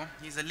Vaciago.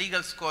 He's a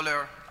legal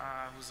scholar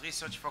whose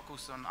research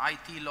focuses on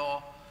IT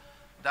law,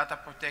 data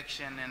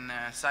protection, and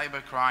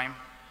cybercrime.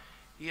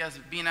 He has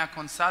been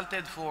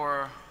consulted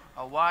for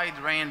a wide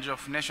range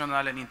of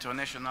national and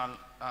international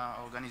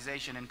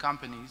organizations and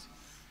companies.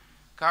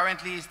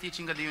 Currently, he's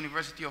teaching at the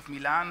University of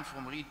Milan,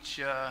 from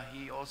which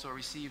he also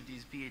received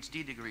his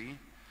PhD degree.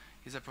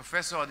 He's a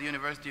professor at the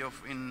University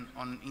of in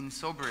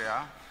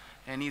Sobria,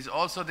 and he's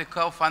also the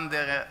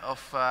co-founder of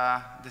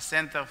the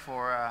Center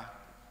for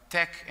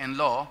Tech and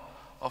Law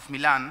of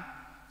Milan.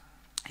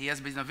 He has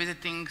been a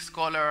visiting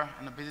scholar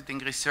and a visiting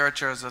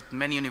researcher at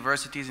many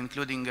universities,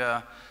 including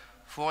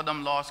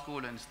Fordham Law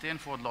School and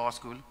Stanford Law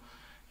School,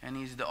 and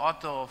he's the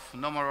author of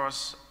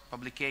numerous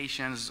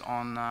publications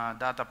on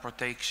data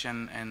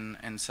protection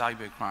and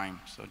cybercrime.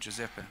 So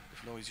Giuseppe, the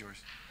floor is yours.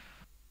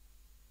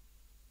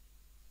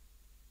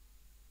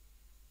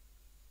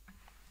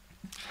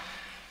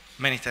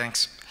 Many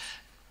thanks.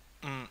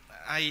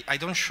 I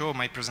don't show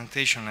my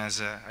presentation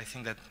as I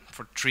think that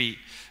for three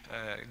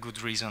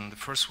good reasons. The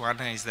first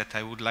one is that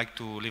I would like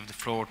to leave the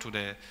floor to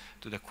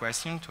the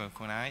question, to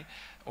Kunai.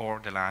 or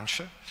the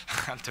lunch,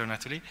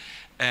 alternatively.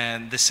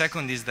 And the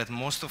second is that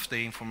most of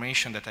the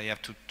information that I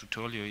have to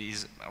tell you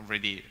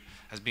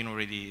has been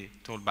already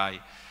told by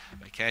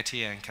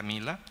Katie and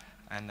Camilla,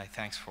 and I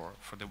thanks for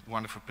the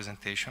wonderful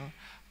presentation,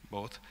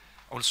 both.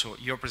 Also,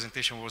 your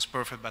presentation was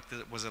perfect, but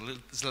it was a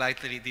little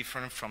slightly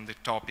different from the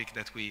topic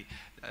that we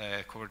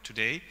covered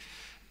today.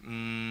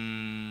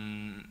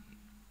 And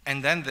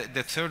then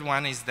the third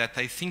one is that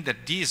I think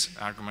that these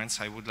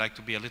arguments, I would like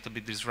to be a little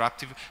bit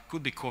disruptive,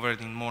 could be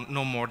covered in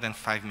no more than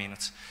 5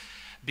 minutes.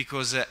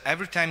 Because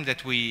every time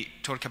that we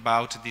talk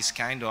about this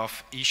kind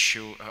of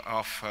issue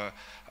of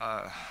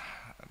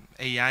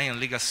AI and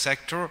legal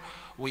sector,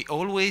 we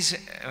always,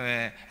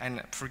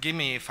 and forgive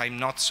me if I'm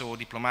not so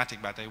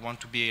diplomatic, but I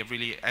want to be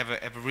have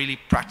a really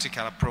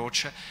practical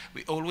approach,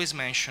 we always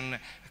mention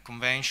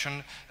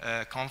convention,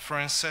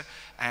 conference,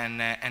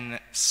 and an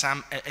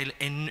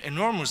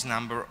enormous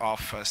number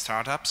of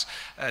startups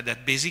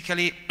that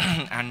basically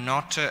are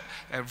not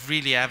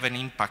really have an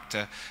impact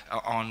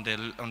on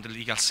the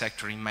legal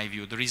sector, in my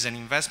view. There is an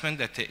investment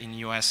that in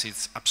US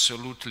is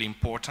absolutely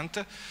important,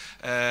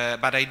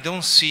 but I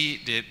don't see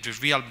the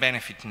real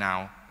benefit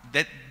now.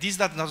 This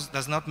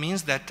does not mean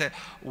that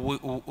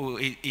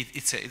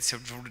it's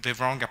the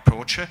wrong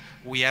approach.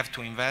 We have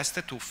to invest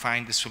to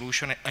find the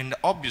solution, and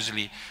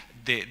obviously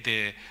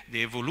the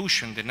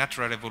evolution, the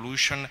natural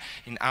evolution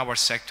in our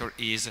sector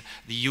is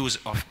the use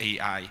of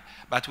AI.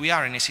 But we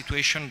are in a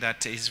situation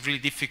that is really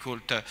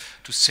difficult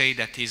to say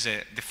that is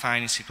a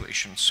defining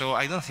situation. So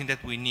I don't think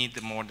that we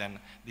need more than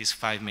these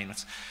 5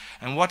 minutes.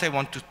 And what I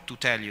want to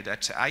tell you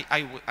that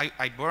I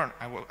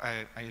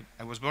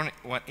was born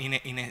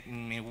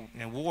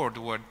in a world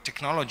where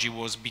technology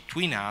was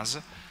between us,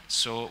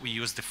 so we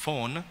used the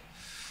phone,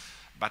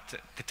 but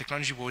the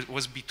technology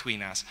was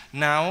between us.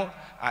 Now,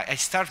 I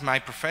start my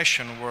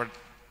profession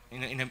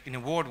in a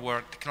world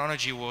where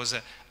technology was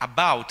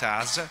about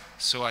us,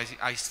 so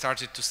I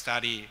started to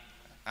study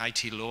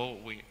IT law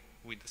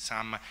with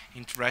some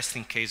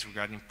interesting case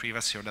regarding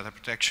privacy or data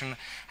protection,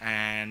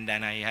 and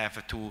then I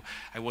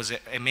was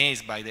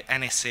amazed by the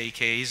NSA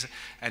case,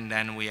 and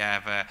then we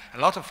have a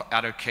lot of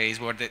other cases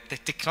where the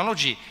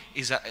technology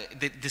is,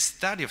 the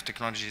study of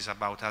technology is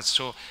about us.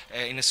 So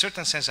in a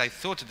certain sense, I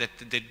thought that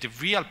the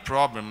real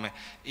problem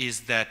is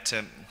that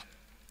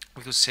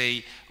we could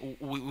say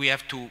we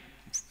have to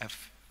have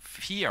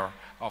fear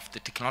of the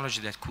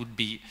technology that could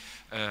be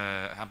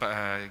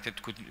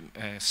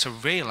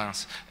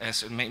surveillance,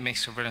 make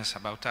surveillance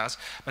about us.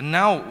 But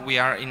now we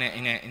are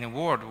in a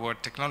world where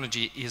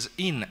technology is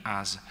in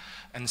us,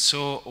 and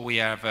so we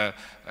have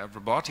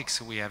robotics,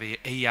 we have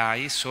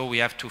AI, so we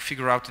have to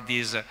figure out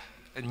this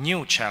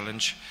new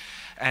challenge.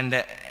 And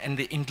in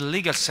the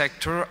legal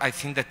sector, I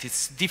think that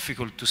it's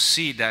difficult to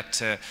see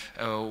that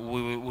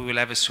we will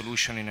have a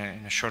solution in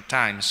a short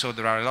time. So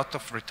there are a lot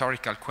of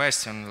rhetorical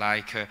questions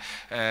like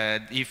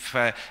if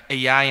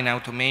AI and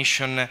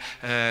automation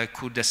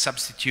could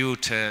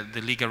substitute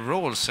the legal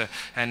roles,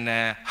 and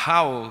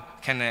how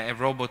can a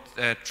robot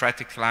treat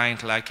a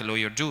client like a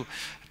lawyer do?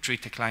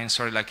 Treat a client,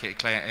 sorry, like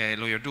a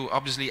lawyer do.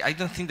 Obviously, I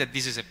don't think that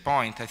this is a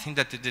point. I think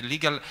that the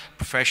legal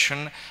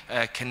profession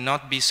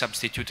cannot be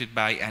substituted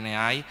by an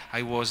AI.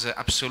 I was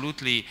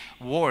absolutely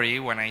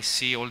worried when I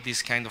see all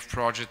these kind of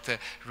projects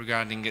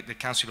regarding the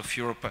Council of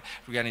Europe,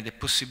 regarding the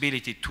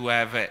possibility to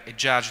have a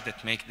judge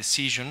that make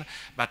decision,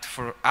 but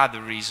for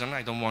other reason.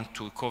 I don't want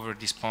to cover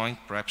this point,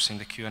 perhaps in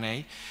the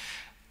Q&A.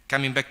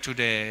 Coming back to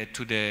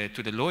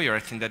the lawyer, I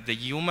think that the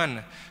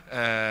human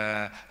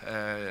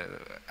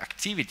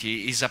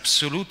activity is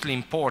absolutely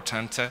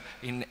important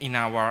in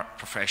our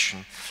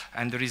profession.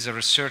 And there is a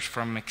research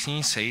from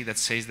McKinsey that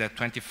says that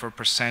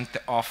 24%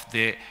 of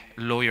the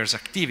lawyer's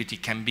activity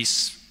can be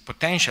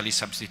potentially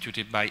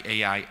substituted by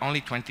AI,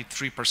 only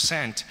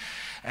 23%.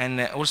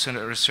 And also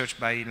a research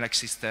by a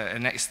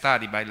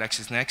study by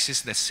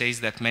LexisNexis that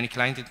says that many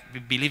clients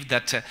believe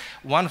that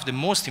one of the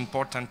most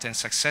important and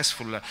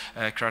successful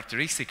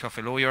characteristics of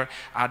a lawyer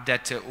are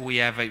that we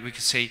have, we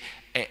could say,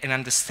 an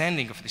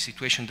understanding of the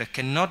situation that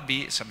cannot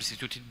be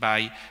substituted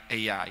by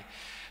AI.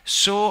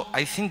 So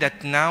I think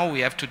that now we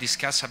have to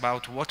discuss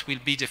about what will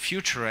be the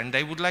future, and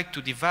I would like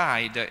to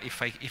divide,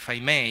 if I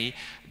may,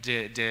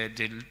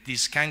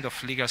 these kind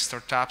of legal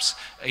startups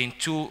in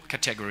two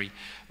categories.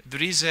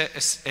 There is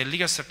a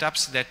legal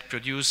startups that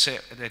produce,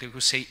 that you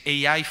could say,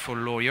 AI for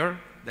lawyer,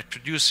 that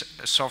produce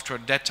software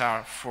that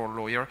are for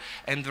lawyer,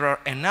 and there are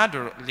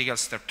another legal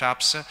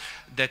startups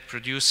that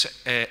produce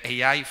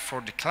AI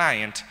for the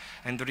client.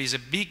 And there is a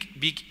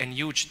big and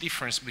huge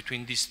difference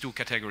between these two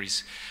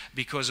categories.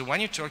 Because when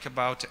you talk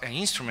about an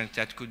instrument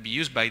that could be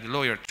used by the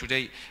lawyer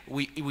today,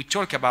 we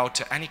talk about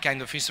any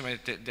kind of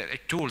instrument,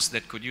 tools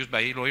that could be used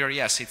by a lawyer.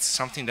 Yes, it's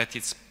something that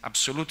is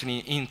absolutely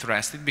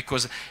interesting,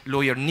 because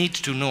lawyer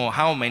needs to know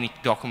how many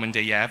documents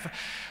they have,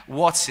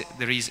 what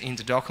there is in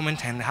the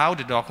document, and how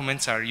the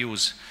documents are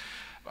used.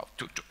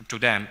 to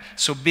them.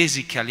 So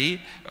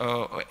basically,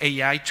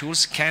 AI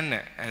tools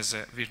can, as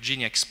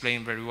Virginia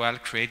explained very well,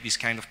 create these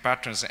kind of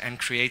patterns and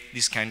create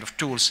these kind of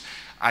tools.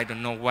 I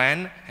don't know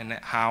when and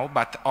how,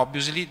 but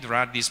obviously there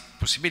are these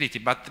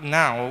possibilities. But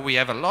now we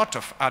have a lot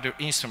of other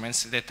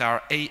instruments that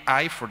are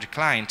AI for the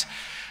client,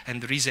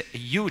 and there is a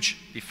huge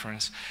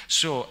difference.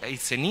 So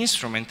it's an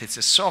instrument, it's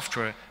a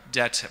software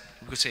that,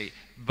 we could say,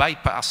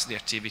 bypass the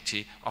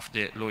activity of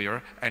the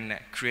lawyer and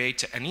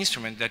create an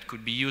instrument that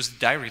could be used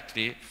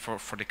directly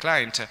for the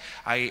client.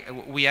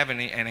 We have an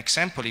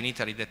example in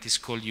Italy that is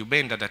called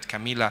Ubenda, that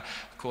Camilla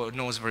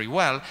knows very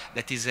well,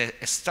 that is a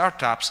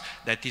startup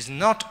that is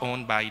not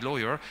owned by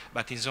lawyer,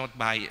 but is owned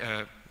by,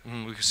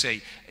 we could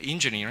say,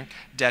 engineering,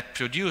 that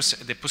produce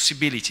the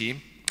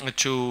possibility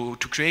to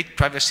create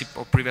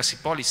privacy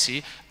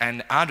policy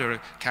and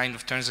other kind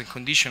of terms and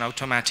conditions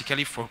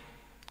automatically for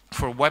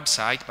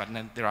website, but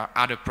then there are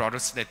other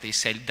products that they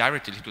sell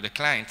directly to the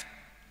client.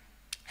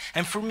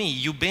 And for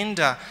me,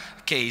 Ubenda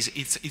case,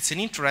 it's an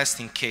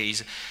interesting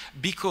case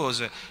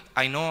because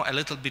I know a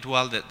little bit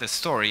well the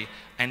story,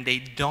 and they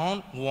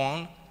don't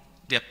want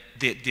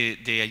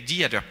the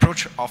idea, the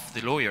approach of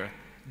the lawyer.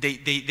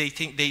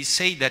 They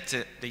say that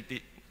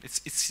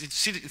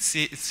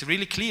it's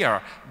really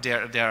clear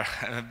their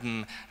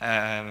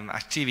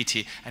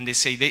activity, and they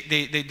say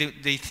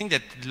they think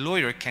that the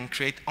lawyer can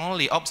create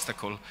only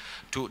obstacle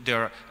to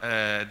their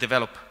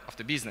develop of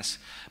the business,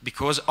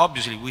 because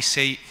obviously we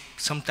say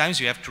sometimes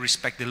you have to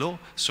respect the law,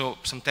 so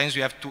sometimes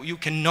you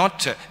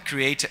cannot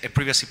create a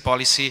privacy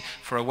policy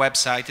for a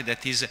website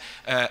that is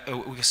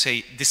we can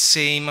say the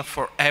same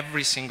for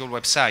every single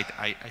website.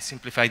 I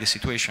simplify the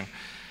situation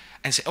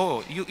and say,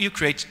 oh, you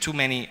create too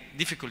many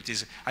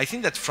difficulties. I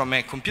think that from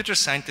a computer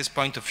scientist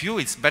point of view,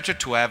 it's better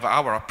to have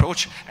our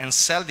approach and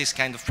sell this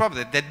kind of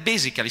product that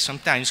basically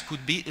sometimes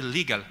could be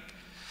illegal.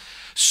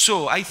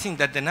 So I think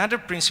that another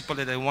principle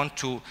that I want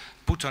to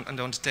put on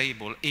the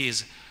table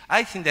is,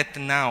 I think that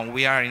now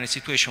we are in a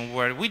situation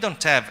where we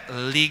don't have a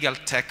legal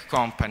tech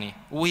company,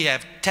 we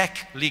have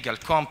tech legal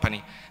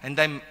company, and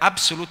I'm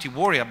absolutely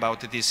worried about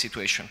this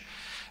situation.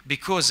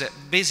 Because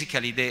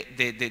basically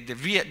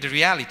the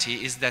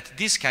reality is that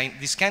this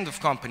kind of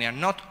company are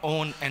not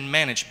owned and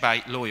managed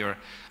by lawyer,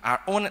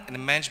 are owned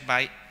and managed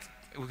by,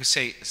 we could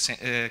say,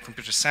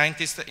 computer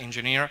scientist,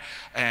 engineer,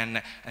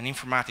 and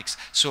informatics.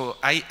 So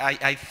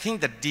I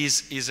think that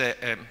this is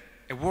a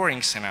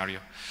worrying scenario.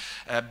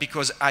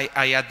 Because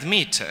I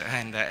admit,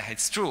 and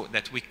it's true,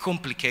 that we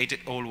complicate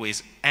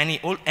always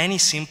any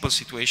simple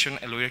situation.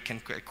 A lawyer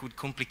could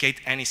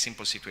complicate any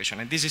simple situation,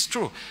 and this is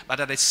true. But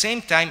at the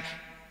same time,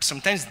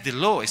 sometimes the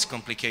law is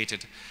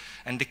complicated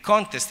and the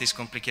context is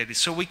complicated,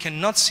 so we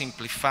cannot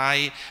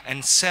simplify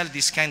and sell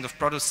this kind of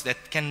products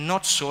that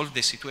cannot solve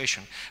the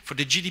situation. For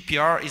the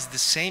GDPR is the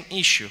same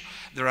issue.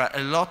 There are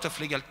a lot of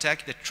legal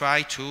tech that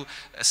try to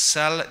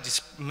sell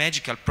this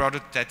magical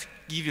product that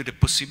give you the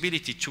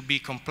possibility to be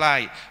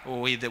comply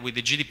with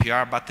the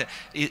GDPR, but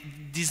it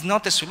is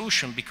not a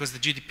solution because the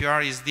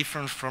GDPR is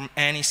different from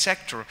any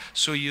sector,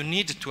 so you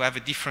need to have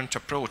a different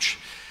approach.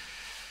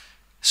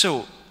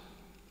 So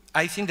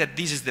I think that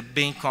this is the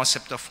main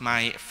concept of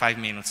my 5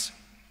 minutes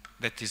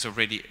that is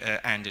already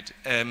ended.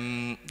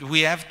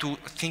 We have to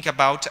think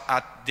about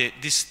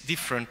this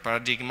different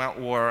paradigm,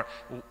 or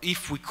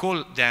if we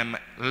call them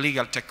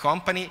legal tech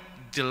company,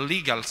 the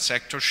legal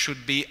sector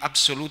should be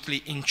absolutely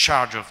in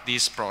charge of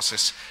this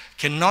process.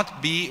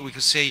 Cannot be, we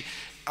could say,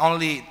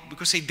 only, we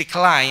could say, the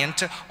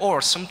client,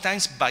 or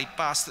sometimes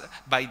bypassed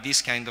by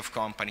this kind of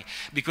company,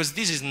 because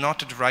this is not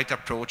the right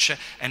approach.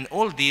 And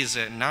all these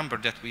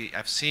numbers that we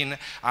have seen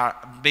are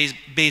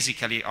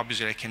basically,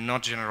 obviously I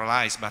cannot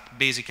generalize, but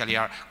basically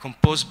are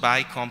composed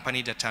by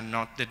companies that are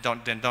not, that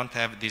don't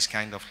have this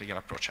kind of legal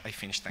approach. I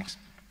finished, thanks.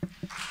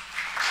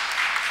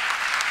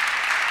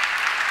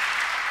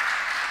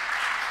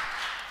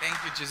 Thank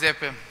you,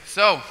 Giuseppe.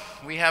 So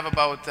we have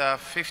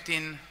about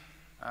 15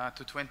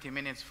 to 20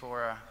 minutes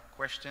for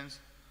questions.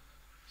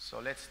 So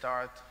let's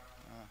start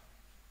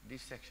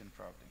this section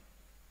probably.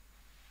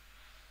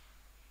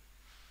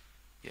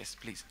 Yes,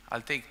 please.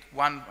 I'll take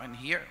one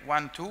here,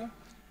 1, 2,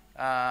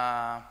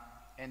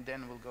 and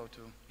then we'll go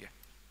to, yeah.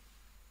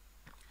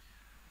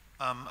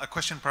 A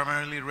question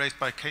primarily raised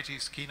by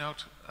Katie's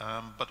keynote,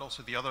 but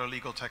also the other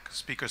legal tech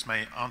speakers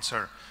may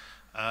answer.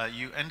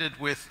 You ended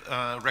with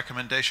a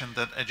recommendation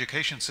that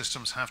education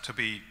systems have to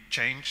be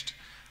changed.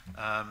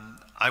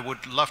 I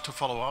would love to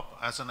follow up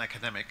as an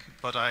academic,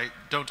 but I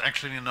don't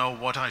actually know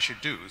what I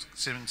should do.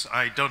 Since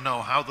I don't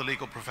know how the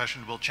legal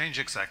profession will change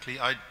exactly,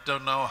 I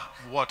don't know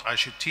what I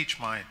should teach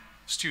my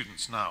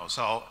students now.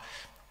 So,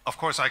 of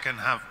course, I can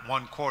have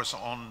one course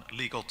on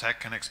legal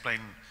tech and explain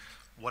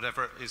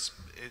whatever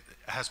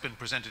has been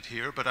presented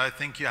here, but I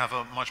think you have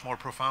a much more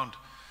profound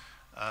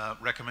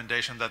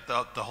recommendation that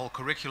the whole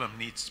curriculum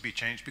needs to be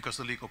changed because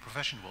the legal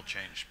profession will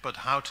change. But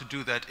how to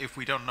do that if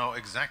we don't know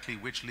exactly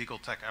which legal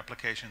tech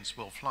applications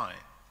will fly?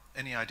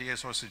 Any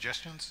ideas or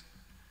suggestions?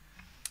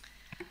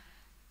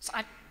 So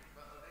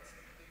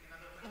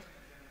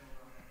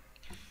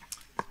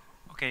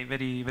Okay,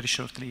 very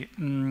shortly.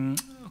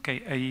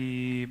 Okay,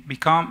 I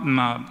become,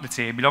 let's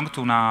say, I belong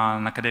to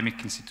an academic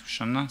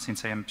institution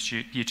since I am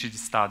PhD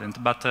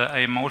student, but I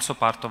am also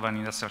part of an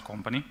industrial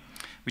company,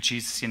 which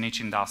is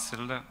CNH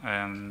Industrial,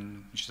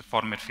 which is a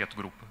former Fiat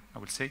Group, I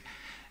would say.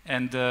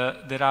 And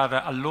there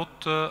are a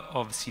lot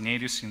of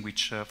scenarios in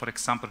which, for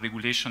example,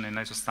 regulation and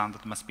ISO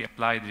standard must be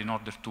applied in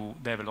order to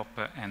develop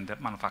and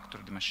manufacture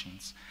the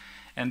machines.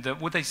 And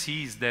what I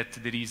see is that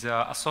there is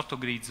a sort of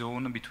gray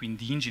zone between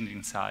the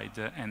engineering side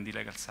and the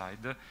legal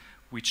side,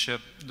 which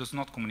does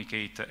not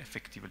communicate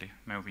effectively,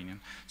 in my opinion.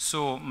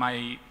 So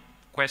my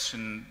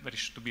question,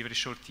 to be very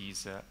short,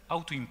 is how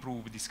to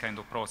improve this kind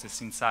of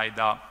process inside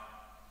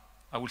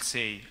I would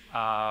say,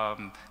 a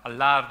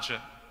large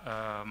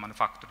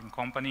manufacturing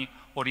company,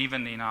 or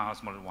even in a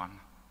smaller one.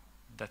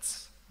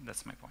 That's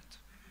my point.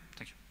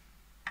 Thank you.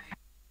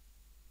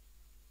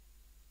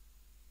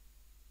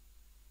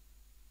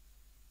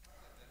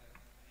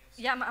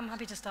 Yeah, I'm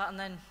happy to start and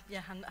then,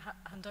 yeah,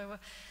 hand over.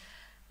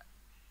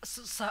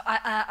 So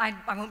I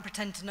won't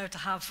pretend to know to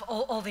have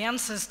all the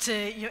answers to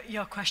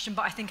your question,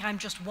 but I think I'm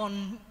just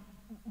one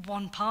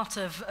part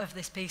of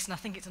this piece, and I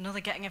think it's another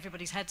getting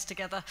everybody's heads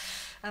together,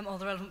 all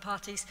the relevant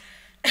parties.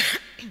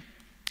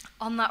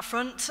 On that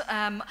front,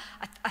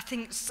 I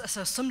think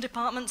so some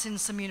departments in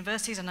some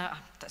universities, and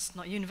that's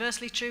not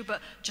universally true,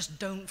 but just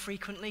don't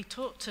frequently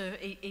talk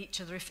to each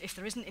other. If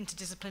there isn't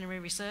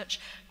interdisciplinary research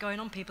going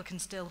on, people can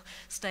still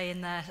stay in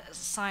their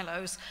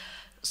silos.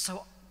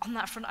 So on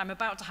that front, I'm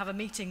about to have a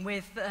meeting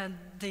with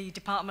the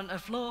Department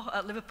of Law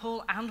at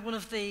Liverpool and one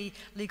of the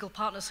legal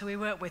partners who we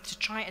work with to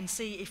try and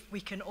see if we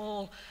can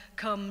all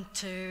come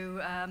to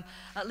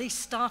at least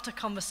start a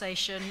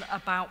conversation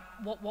about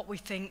what we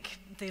think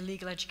the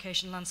legal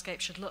education landscape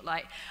should look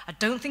like. I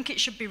don't think it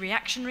should be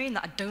reactionary, and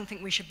that I don't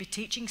think we should be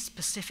teaching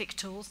specific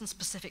tools and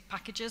specific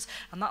packages,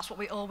 and that's what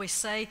we always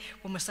say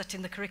when we're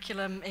setting the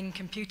curriculum in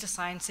computer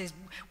sciences.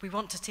 We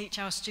want to teach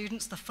our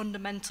students the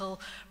fundamental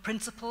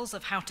principles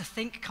of how to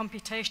think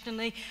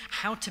computationally,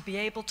 how to be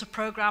able to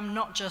program,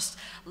 not just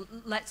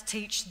let's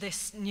teach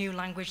this new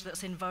language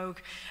that's in vogue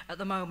at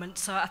the moment.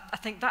 So I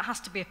think that has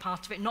to be a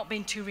part of it, not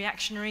being too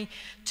reactionary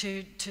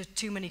to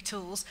too many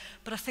tools,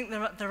 but I think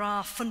there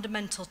are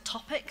fundamental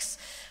topics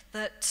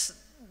that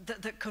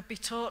could be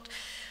taught.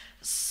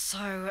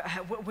 So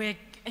we're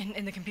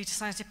in the computer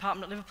science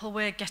department at Liverpool,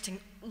 we're getting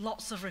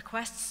lots of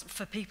requests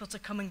for people to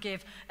come and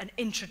give an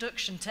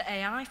introduction to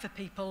AI for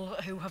people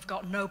who have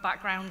got no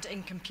background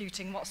in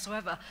computing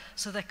whatsoever.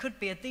 So there could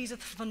be these are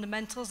the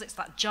fundamentals. It's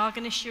that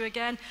jargon issue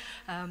again.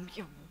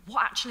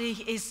 What actually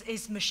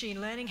is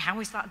machine learning? How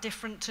is that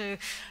different to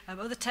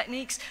other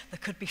techniques? There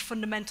could be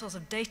fundamentals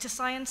of data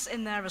science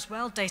in there as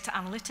well, data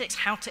analytics,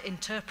 how to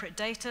interpret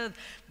data.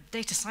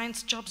 Data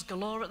science jobs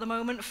galore at the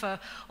moment for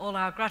all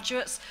our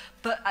graduates,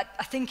 but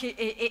I think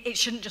it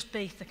shouldn't just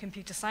be the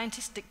computer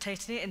scientists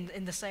dictating it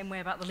in the same way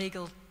about the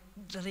legal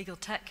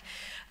tech,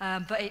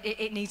 but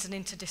it needs an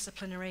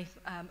interdisciplinary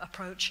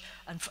approach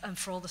and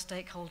for all the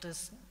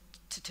stakeholders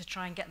to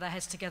try and get their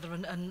heads together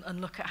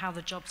and look at how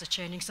the jobs are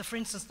changing. So for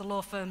instance, the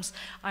law firms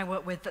I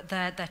work with,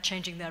 they're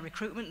changing their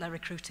recruitment, they're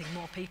recruiting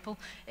more people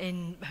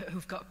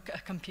who've got a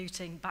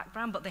computing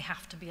background, but they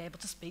have to be able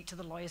to speak to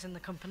the lawyers in the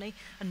company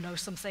and know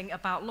something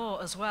about law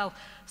as well.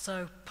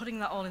 So putting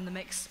that all in the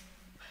mix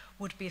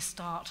would be a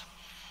start.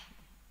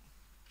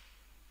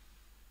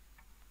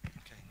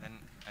 Okay, then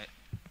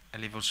I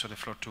leave also the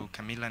floor to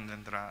Camilla, and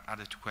then there are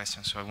other two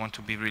questions, so I want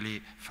to be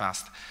really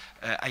fast.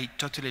 I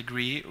totally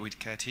agree with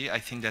Katie. I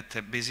think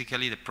that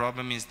basically the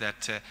problem is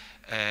that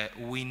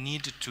we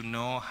need to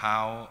know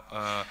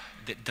how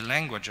the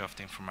language of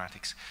the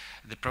informatics.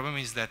 The problem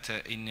is that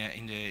in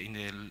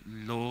the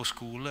law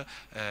school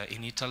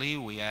in Italy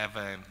we have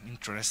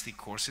interesting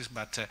courses,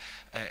 but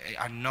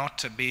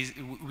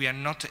we are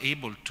not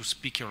able to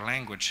speak your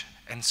language,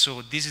 and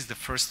so this is the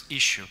first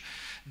issue.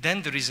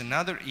 Then there is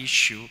another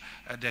issue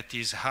that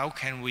is how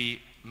can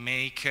we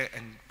make,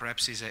 and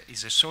perhaps is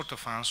a sort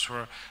of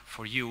answer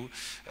for you,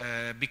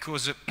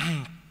 because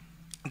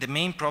the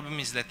main problem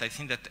is that I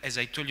think that, as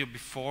I told you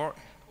before,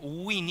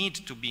 we need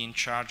to be in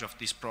charge of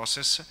this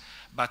process,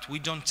 but we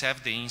don't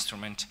have the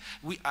instrument.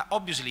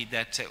 Obviously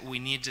that we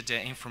need the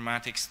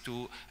informatics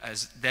to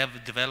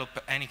develop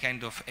any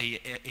kind of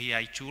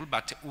AI tool,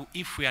 but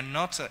if we are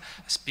not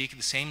speak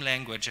the same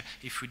language,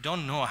 if we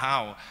don't know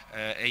how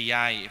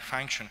AI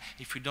function,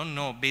 if we don't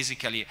know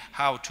basically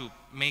how to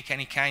make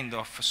any kind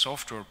of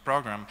software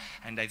program,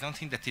 and I don't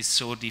think that is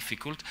so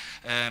difficult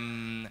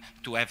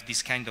to have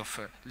this kind of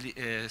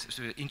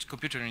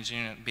computer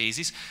engineering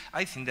basis,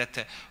 I think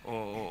that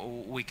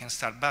we can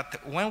start.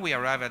 But when we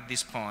arrive at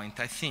this point,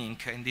 I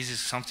think, and this is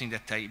something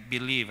that I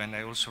believe, and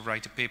I also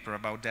write a paper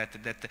about that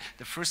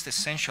the first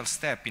essential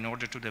step in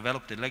order to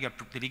develop the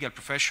legal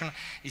profession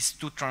is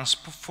to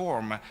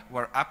transform,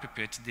 where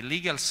appropriate, the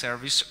legal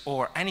service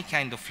or any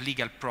kind of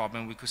legal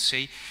problem, we could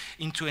say,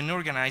 into an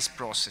organized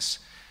process.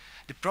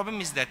 The problem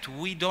is that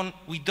we don't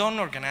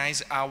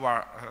organize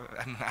our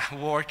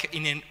work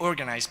in an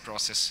organized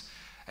process,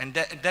 and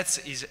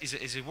that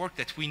is a work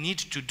that we need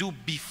to do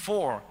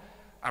before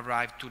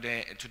arrive to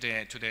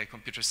the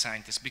computer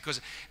scientists,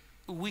 because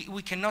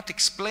we cannot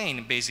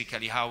explain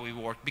basically how we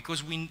work,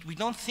 because we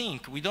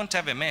don't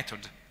have a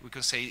method, we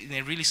can say, in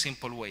a really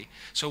simple way.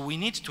 So we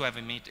need to have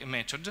a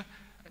method,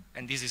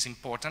 and this is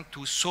important,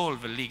 to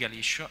solve a legal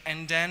issue,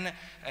 and then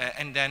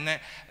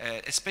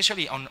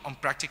especially on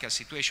practical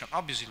situation.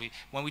 Obviously,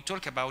 when we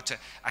talk about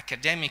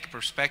academic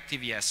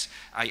perspective, yes,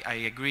 I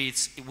agree,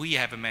 we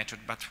have a method,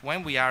 but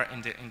when we are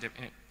in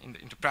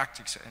the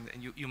practice,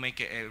 and you make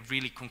a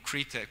really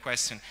concrete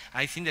question,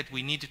 I think that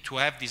we need to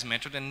have this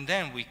method, and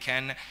then we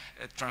can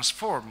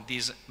transform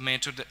this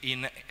method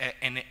in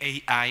an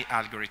AI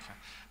algorithm.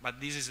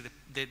 But this is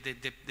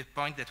the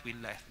point that we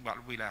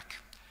lack.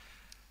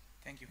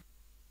 Thank you.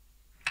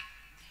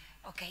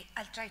 Okay,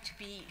 I'll try to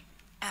be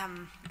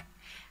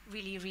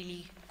really,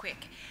 really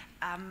quick.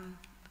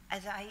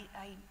 As I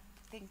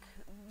think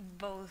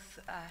both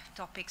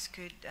topics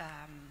could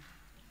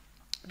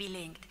be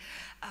linked.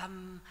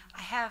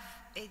 I have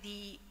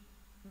the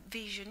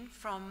vision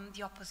from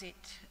the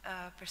opposite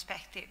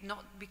perspective,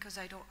 not because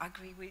I don't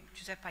agree with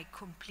Giuseppe, I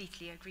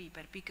completely agree,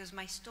 but because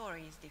my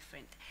story is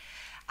different.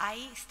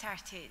 I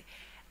started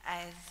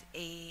as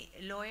a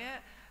lawyer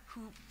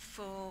who,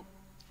 for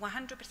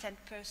 100%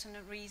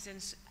 personal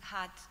reasons,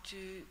 had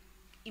to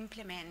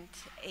implement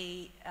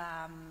a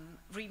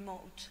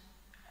remote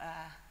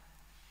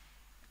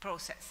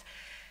process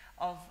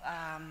of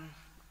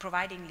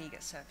providing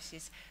legal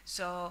services.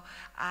 So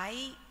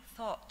I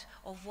thought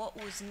of what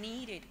was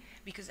needed,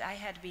 because I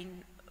had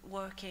been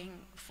working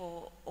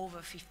for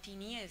over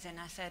 15 years, and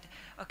I said,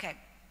 okay,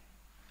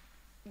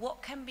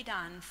 what can be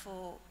done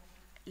for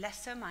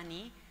lesser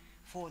money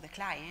for the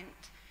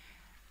client,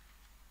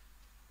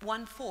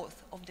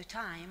 1/4 of the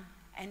time,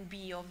 and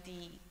be of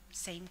the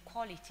same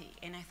quality?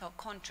 And I thought,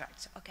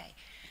 contracts, okay,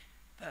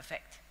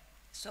 perfect.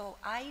 So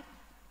I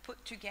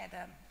put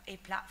together a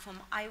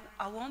platform. I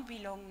won't be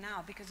long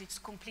now because it's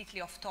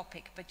completely off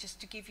topic, but just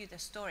to give you the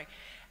story,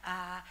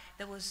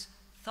 that was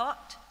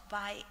thought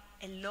by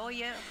a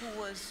lawyer who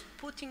was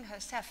putting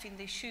herself in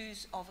the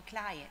shoes of a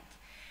client.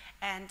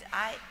 And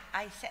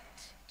I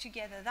set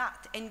together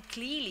that, and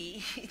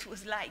clearly it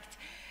was liked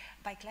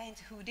by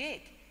clients who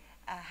did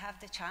have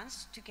the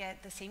chance to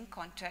get the same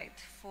contract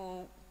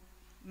for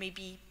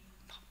maybe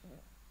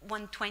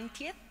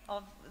 1/20th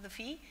of the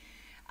fee.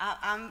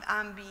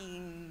 I'm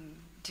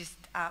being just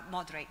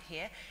moderate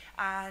here,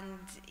 and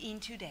in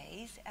 2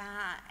 days,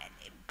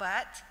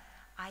 but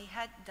I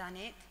had done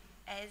it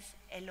as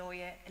a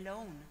lawyer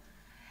alone.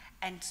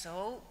 And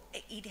so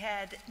it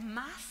had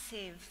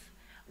massive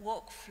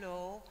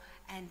workflow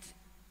and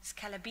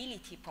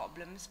scalability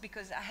problems,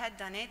 because I had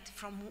done it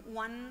from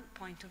one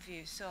point of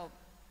view. So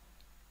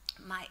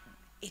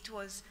it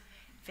was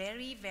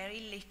very, very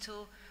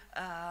little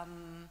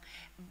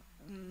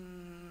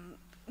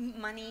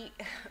money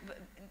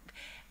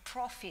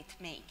profit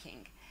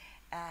making,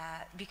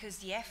 because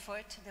the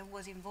effort that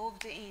was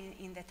involved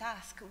in the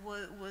task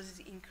was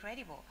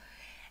incredible,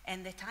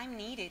 and the time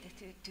needed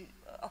to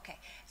okay.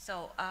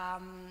 So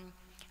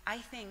I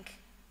think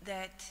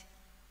that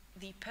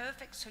the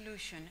perfect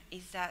solution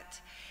is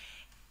that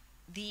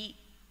the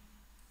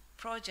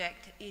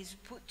project is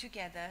put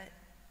together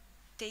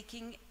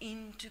taking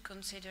into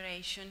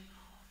consideration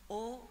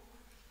all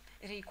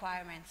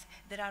requirements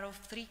that are of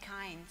 3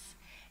 kinds: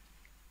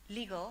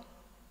 legal,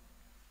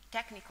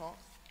 technical,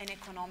 and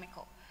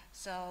economical.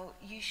 So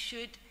you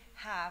should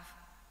have,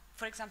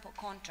 for example,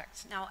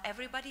 contracts. Now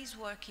everybody's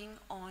working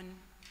on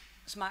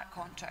smart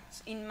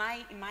contracts. In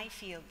my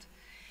field,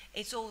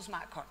 it's all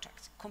smart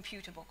contracts,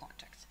 computable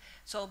contracts.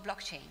 So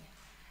blockchain.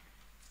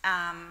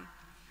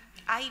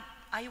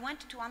 I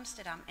went to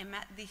Amsterdam and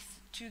met these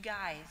 2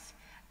 guys.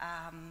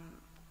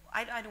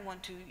 I don't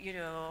want to,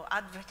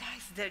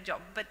 advertise their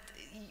job, but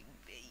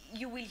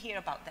you will hear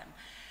about them.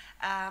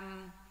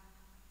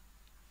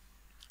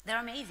 They're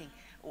amazing.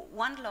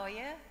 One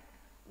lawyer,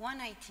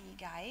 one IT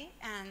guy,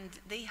 and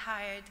they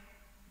hired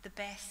the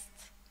best,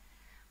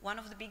 one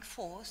of the big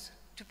 4s,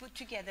 to put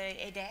together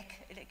a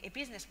deck, a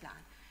business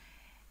plan.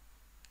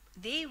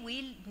 They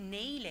will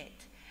nail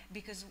it,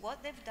 because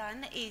what they've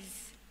done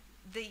is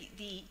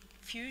the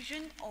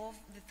fusion of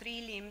the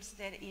 3 limbs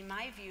that, in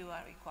my view,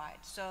 are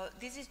required. So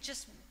this is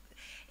just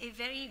a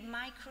very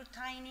micro,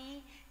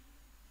 tiny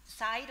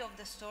side of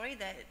the story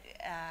that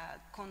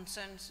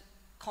concerns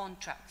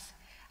contracts.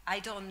 I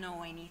don't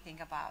know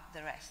anything about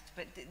the rest,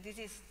 but this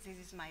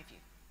is my view.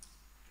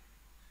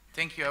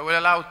 Thank you. I will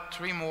allow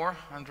 3 more: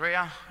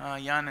 Andrea,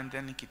 Jan, and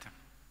then Nikita.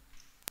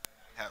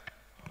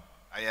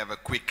 I have a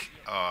quick,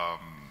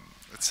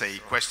 let's say,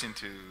 question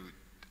to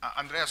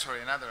Andrea.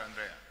 Sorry, another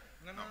Andrea.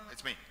 No,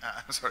 it's me.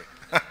 I'm sorry.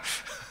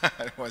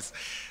 It was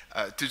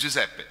to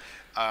Giuseppe,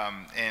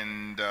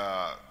 and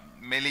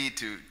mainly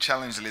to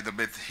challenge a little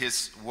bit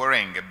his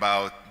worrying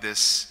about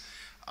this.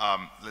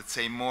 Let's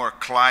say, more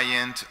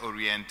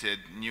client-oriented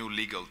new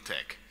legal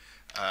tech.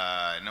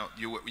 No,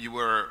 you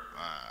were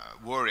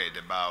worried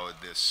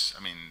about this.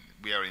 I mean,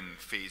 we are in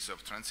phase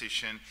of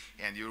transition,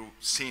 and you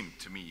seem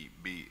to me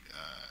be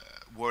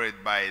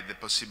worried by the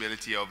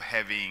possibility of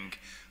having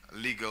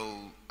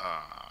legal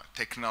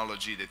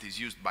technology that is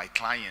used by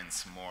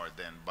clients more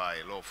than by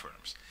law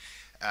firms.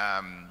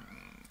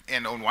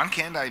 And on one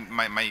hand,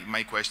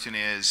 my question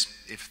is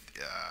if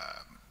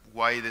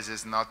why this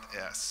is not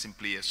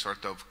simply a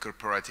sort of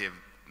corporative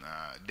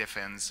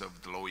defense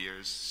of the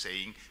lawyers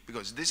saying,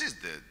 because this is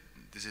the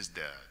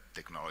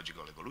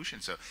technological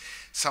evolution. So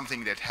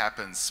something that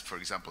happens, for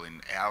example,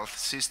 in health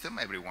system,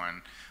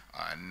 everyone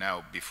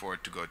now before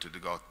to go to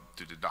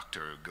the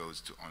doctor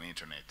goes on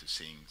internet to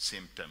seeing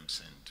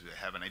symptoms and to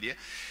have an idea.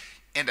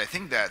 And I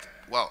think that,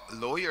 well,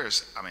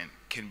 lawyers, I mean,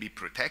 can be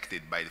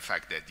protected by the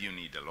fact that you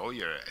need a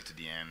lawyer at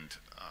the end,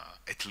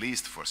 at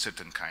least for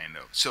certain kind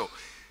of. So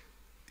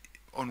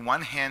on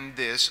one hand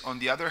this, on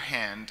the other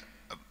hand,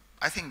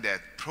 I think that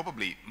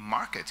probably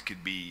market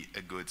could be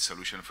a good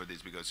solution for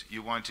this, because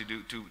you want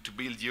to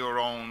build your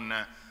own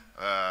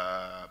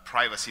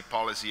privacy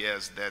policy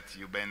as that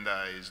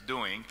Ubenda is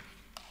doing.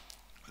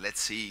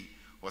 Let's see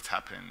what's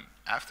happening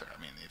after.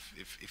 I mean,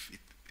 if it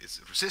is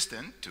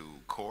resistant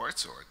to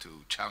courts or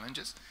to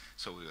challenges,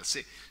 so we will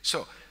see.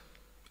 So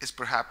is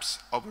perhaps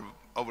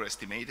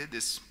overestimated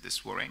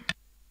this worrying?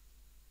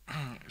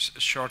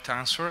 Short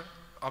answer.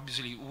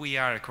 Obviously, we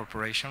are a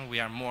corporation. We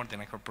are more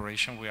than a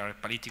corporation. We are a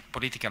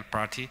political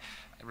party.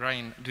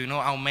 Ryan, do you know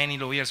how many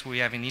lawyers we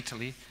have in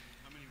Italy?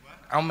 How many what?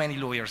 How many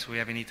lawyers we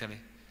have in Italy?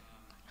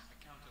 I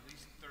count at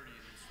least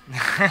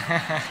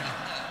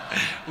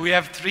 30. We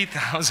have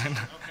 3,000.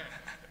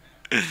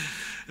 Okay.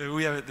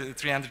 We have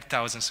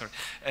 300,000, sorry.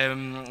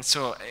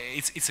 So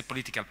it's a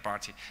political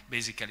party,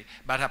 basically.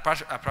 But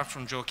apart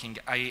from joking,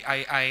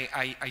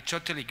 I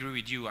totally agree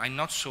with you. I'm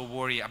not so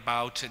worried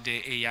about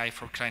the AI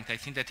for client. I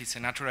think that it's a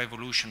natural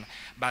evolution.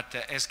 But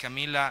as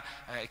Camilla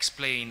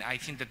explained, I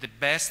think that the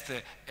best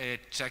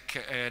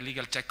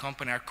legal tech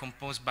companies are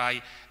composed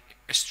by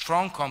a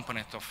strong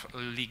component of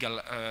legal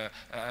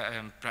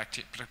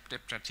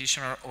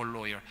practitioner or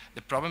lawyer.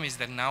 The problem is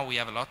that now we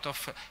have a lot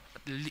of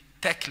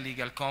tech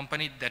legal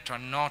companies that are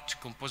not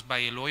composed by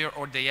a lawyer,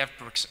 or they have,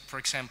 for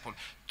example,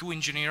 2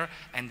 engineers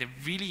and a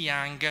really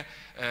young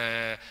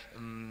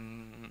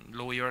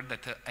lawyer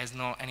that has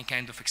no any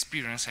kind of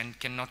experience and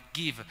cannot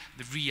give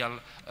the real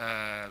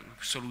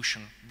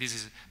solution.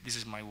 This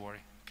is my worry.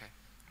 Okay.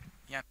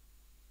 Yeah.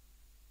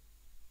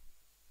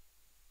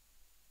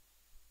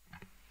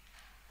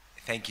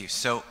 Thank you.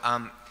 So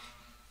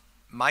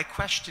my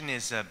question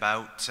is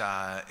about,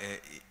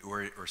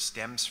 or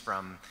stems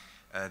from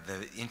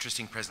the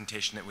interesting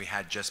presentation that we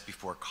had just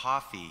before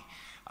coffee,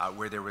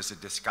 where there was a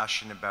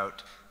discussion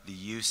about the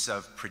use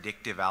of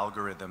predictive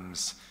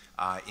algorithms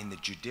in the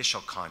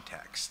judicial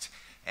context.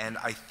 And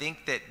I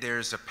think that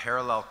there's a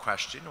parallel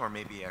question, or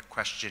maybe a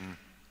question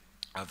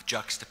of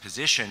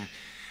juxtaposition,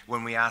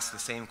 when we ask the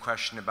same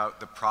question about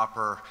the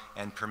proper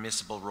and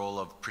permissible role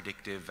of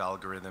predictive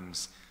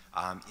algorithms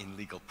in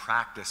legal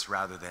practice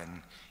rather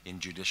than in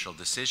judicial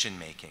decision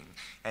making.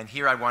 And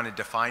here I want to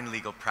define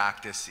legal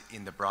practice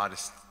in the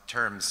broadest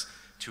terms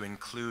to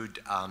include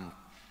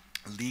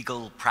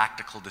legal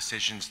practical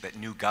decisions that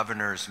new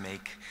governors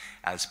make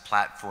as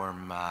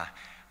platform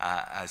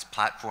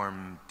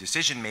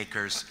decision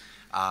makers.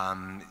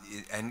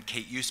 And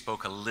Kate, you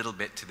spoke a little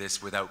bit to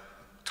this without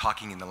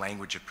talking in the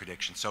language of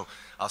prediction. So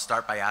I'll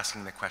start by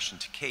asking the question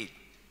to Kate,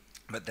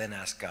 but then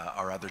ask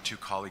our other 2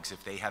 colleagues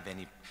if they have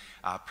any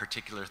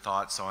particular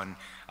thoughts on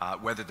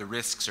whether the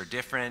risks are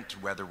different,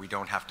 whether we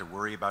don't have to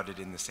worry about it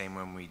in the same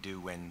way we do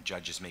when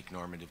judges make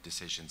normative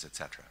decisions,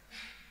 etc.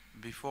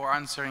 Before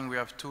answering, we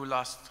have 2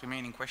 last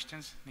remaining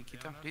questions.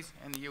 Nikita, please,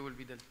 and you will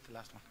be the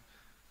last one.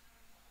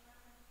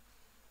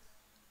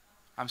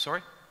 I'm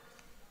sorry?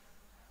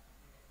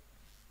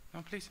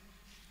 No, please.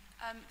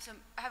 So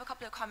I have a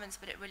couple of comments,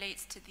 but it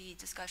relates to the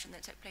discussion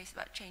that took place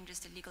about changes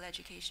to legal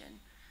education.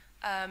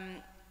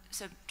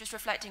 So just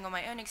reflecting on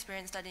my own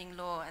experience studying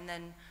law and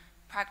then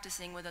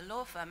practicing with a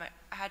law firm,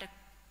 I had a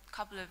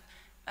couple of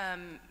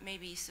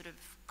maybe sort of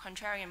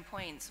contrarian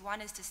points.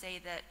 One is to say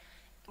that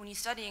when you're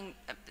studying,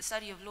 the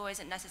study of law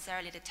isn't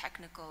necessarily at a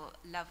technical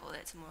level,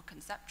 it's more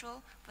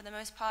conceptual for the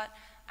most part,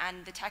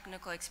 and the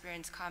technical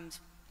experience comes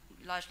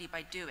largely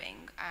by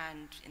doing,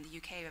 and in the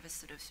UK we have a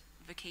sort of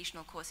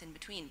vocational course in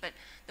between. But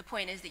the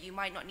point is that you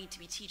might not need to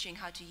be teaching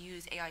how to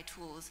use AI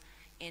tools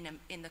in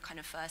the kind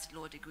of first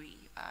law degree.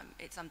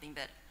 It's something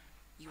that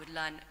you would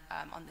learn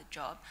on the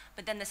job.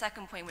 But then the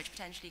second point, which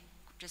potentially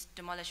just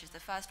demolishes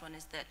the first one,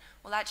 is that,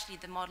 well, actually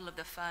the model of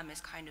the firm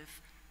is kind of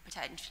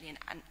potentially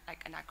an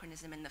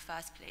anachronism in the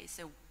first place.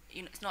 So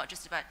it's not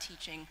just about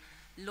teaching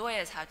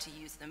lawyers how to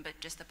use them, but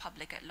just the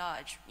public at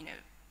large.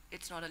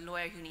 It's not a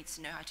lawyer who needs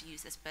to know how to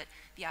use this, but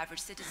the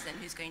average citizen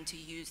who's going to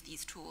use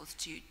these tools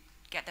to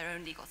get their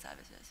own legal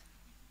services.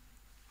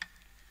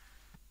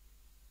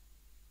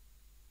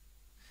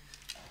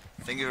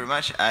 Thank you very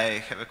much.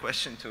 I have a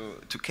question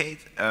to Kate.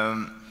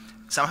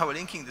 Somehow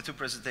linking the 2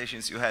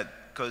 presentations you had,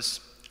 because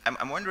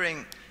I'm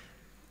wondering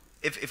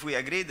if we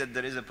agree that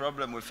there is a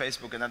problem with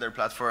Facebook and other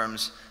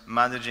platforms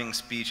managing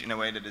speech in a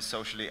way that is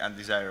socially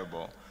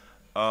undesirable,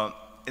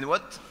 in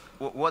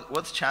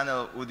what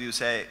channel would you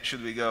say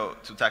should we go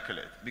to tackle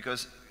it?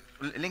 Because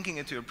linking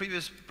it to your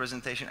previous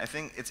presentation, I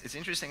think it's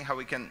interesting how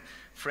we can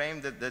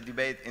frame the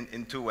debate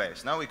in two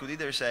ways. Now we could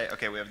either say,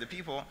 okay, we have the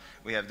people,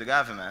 we have the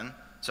government,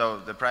 so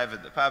the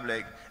private, the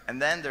public, and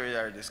then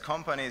there are these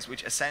companies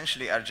which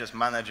essentially are just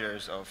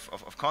managers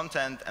of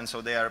content, and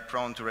so they are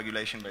prone to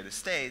regulation by the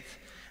state.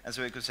 And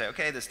so we could say,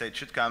 okay, the state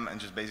should come and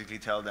just basically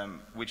tell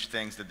them which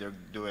things that they're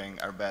doing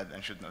are bad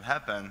and should not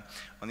happen.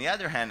 On the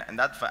other hand, and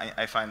that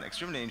I find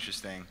extremely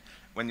interesting,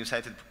 when you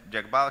cited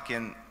Jack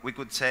Balkin, we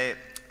could say,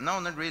 no,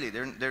 not really.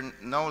 They're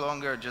no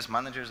longer just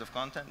managers of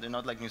content. They're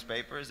not like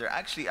newspapers. There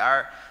actually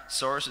are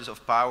sources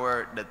of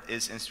power that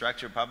is in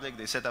structure public.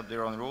 They set up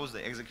their own rules.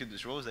 They execute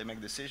these rules. They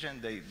make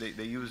decisions.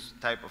 They use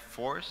type of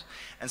force.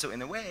 And so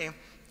in a way,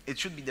 it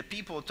should be the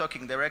people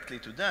talking directly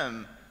to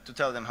them to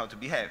tell them how to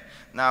behave.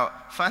 Now,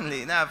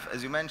 funnily enough,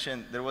 as you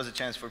mentioned, there was a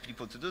chance for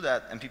people to do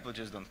that, and people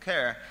just don't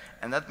care.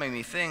 And that made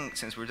me think,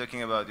 since we're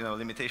talking about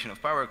limitation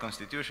of power,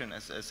 constitution,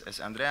 as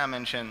Andrea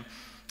mentioned,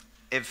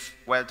 if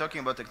while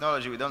talking about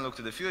technology, we don't look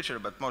to the future,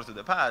 but more to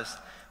the past,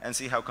 and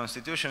see how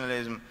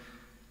constitutionalism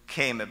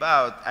came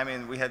about. I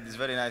mean, we had these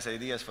very nice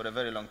ideas for a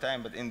very long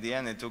time, but in the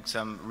end, it took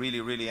some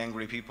really, really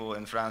angry people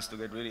in France to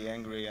get really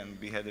angry and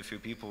behead a few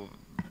people,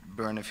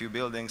 burn a few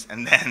buildings,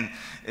 and then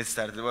it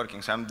started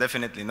working. So I'm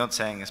definitely not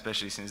saying,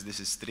 especially since this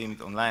is streamed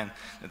online,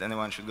 that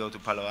anyone should go to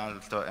Palo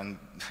Alto and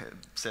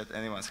set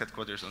anyone's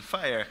headquarters on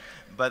fire.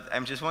 But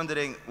I'm just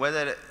wondering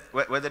whether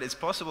it's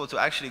possible to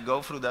actually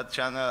go through that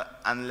channel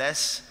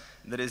unless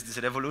there is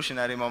this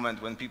revolutionary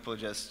moment when people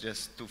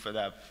just too fed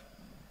up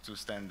to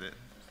stand it.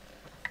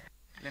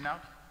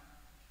 Leonard?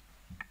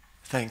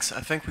 Thanks.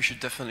 I think we should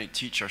definitely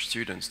teach our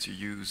students to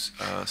use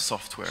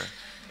software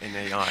in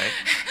AI.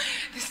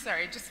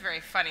 Sorry, just very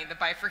funny, the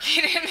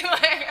bifurcated.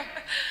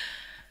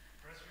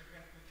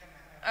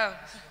 Oh.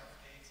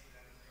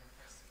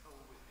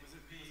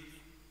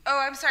 Oh,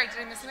 I'm sorry, did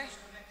I miss anything?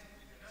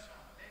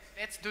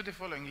 Let's do the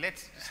following.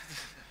 Let's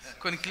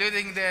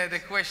concluding the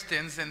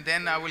questions, and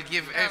then I will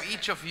give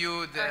each of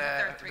you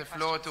the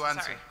floor to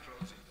answer. Sorry.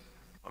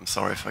 I'm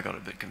sorry if I got a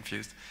bit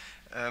confused.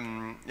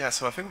 Yeah,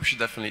 so I think we should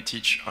definitely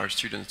teach our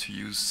students to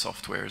use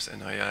softwares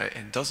and AI.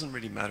 It doesn't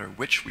really matter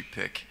which we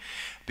pick,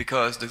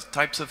 because the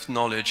types of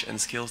knowledge and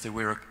skills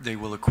they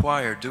will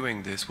acquire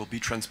doing this will be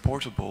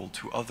transportable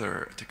to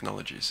other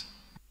technologies.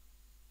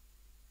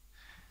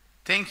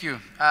 Thank you.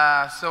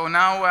 So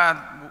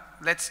now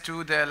let's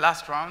do the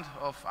last round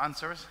of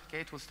answers.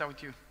 Kate, we'll start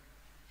with you.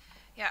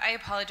 Yeah, I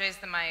apologize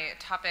that my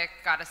topic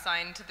got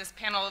assigned to this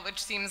panel, which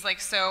seems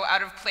like so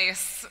out of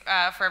place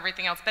for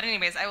everything else. But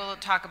anyways, I will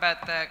talk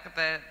about I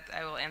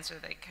will answer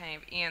the kind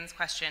of Ian's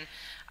question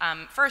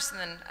first, and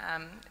then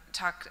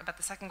talk about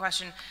the second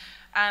question.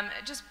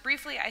 Just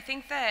briefly, I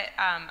think that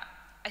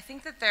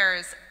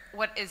there's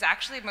what is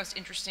actually most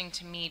interesting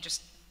to me,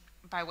 just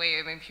by way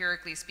of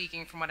empirically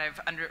speaking from what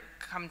I've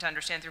come to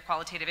understand through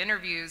qualitative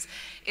interviews,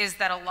 is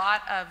that a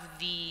lot of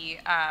the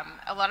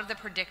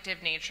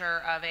predictive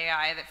nature of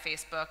AI that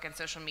Facebook and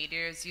social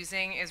media is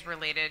using is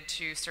related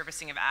to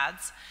servicing of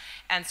ads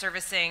and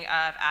servicing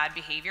of ad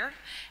behavior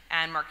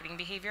and marketing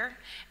behavior.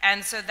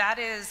 And so that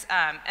is,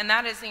 and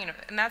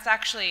that's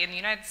actually in the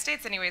United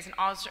States anyways, and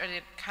also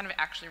kind of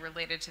actually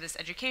related to this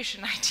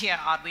education idea,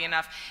 oddly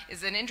enough,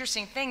 is an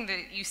interesting thing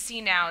that you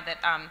see now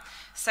that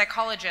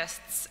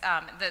psychologists,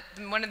 that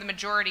one of the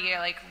majority,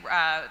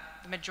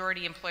 the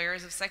majority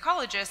employers of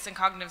psychologists and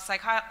cognitive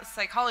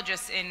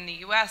psychologists in the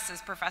US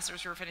as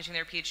professors who are finishing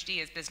their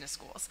PhD as business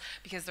schools,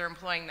 because they're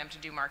employing them to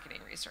do marketing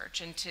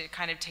research and to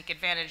kind of take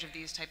advantage of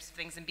these types of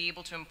things and be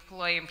able to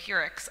employ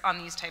empirics on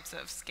these types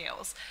of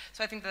scales.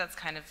 So I think that's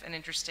kind of an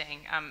interesting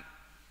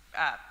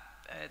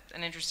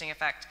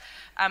effect.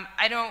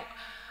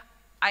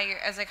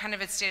 As I kind of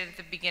had stated at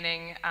the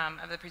beginning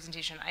of the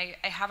presentation, I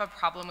have a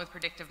problem with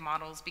predictive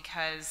models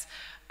because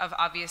of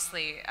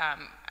obviously,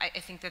 I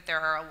think that there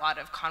are a lot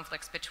of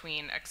conflicts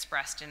between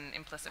expressed and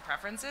implicit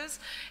preferences.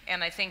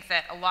 And I think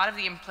that a lot of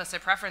the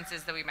implicit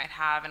preferences that we might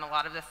have and a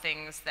lot of the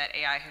things that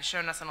AI has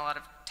shown us and a lot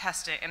of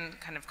testing and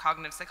kind of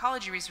cognitive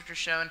psychology research has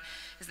shown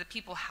is that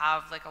people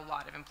have like a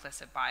lot of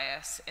implicit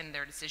bias in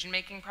their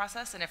decision-making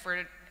process. And if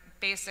we're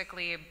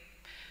basically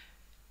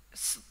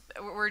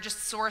we're just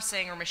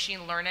sourcing or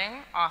machine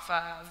learning off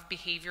of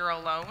behavior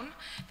alone,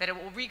 that it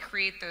will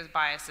recreate those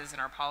biases in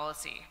our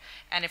policy.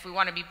 And if we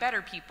want to be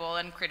better people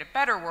and create a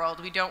better world,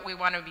 we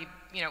want to be,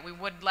 we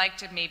would like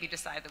to maybe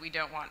decide that we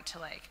don't want to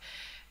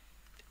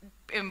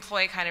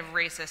employ kind of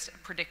racist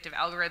predictive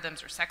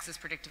algorithms or sexist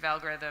predictive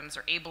algorithms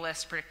or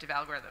ableist predictive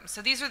algorithms.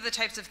 So these are the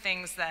types of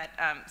things that,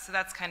 so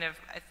that's kind of,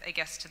 I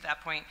guess, to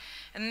that point.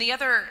 And the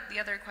other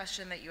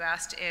question that you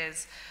asked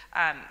is,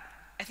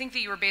 I think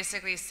that you were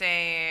basically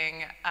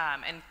saying,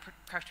 and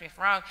correct me if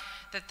I'm wrong,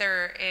 that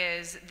there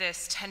is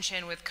this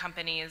tension with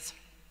companies,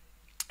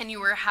 and you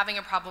were having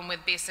a problem with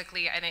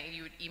basically, I know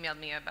you emailed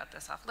me about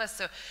this off list,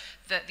 so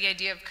the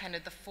idea of kind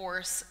of the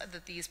force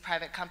that these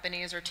private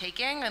companies are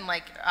taking, and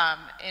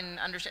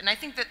and I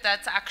think that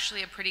that's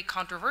actually a pretty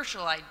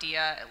controversial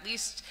idea, at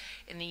least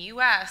in the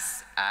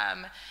US,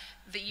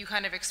 that you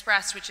kind of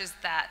expressed, which is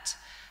that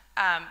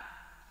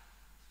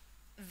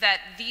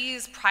that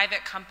these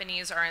private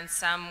companies are in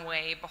some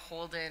way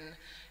beholden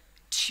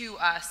to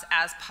us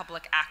as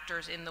public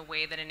actors in the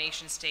way that a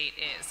nation state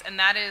is. And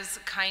that is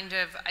kind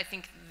of, I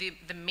think,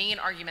 the main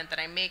argument that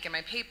I make in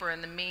my paper,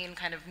 and the main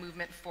kind of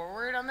movement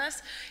forward on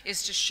this,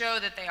 is to show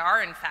that they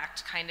are in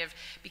fact kind of,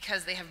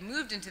 because they have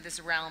moved into this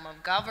realm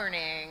of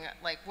governing,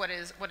 like what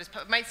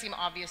might seem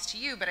obvious to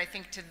you, but I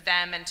think to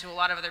them and to a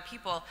lot of other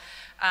people,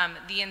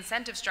 the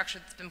incentive structure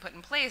that's been put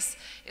in place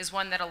is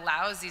one that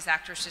allows these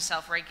actors to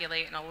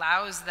self-regulate and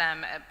allows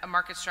them a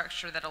market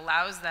structure that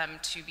allows them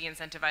to be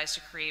incentivized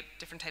to create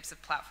different types of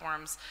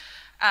platforms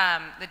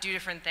that do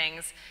different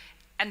things.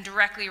 And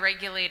directly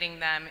regulating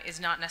them is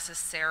not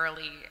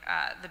necessarily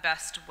the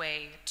best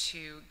way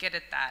to get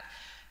at that.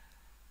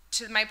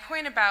 To my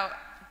point about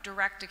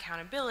direct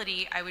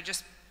accountability, I would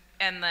just,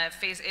 and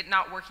it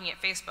not working at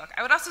Facebook,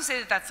 I would also say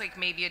that that's like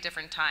maybe a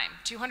different time.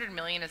 200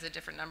 million is a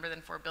different number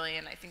than 4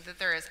 billion. I think that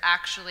there is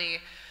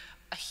actually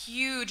a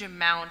huge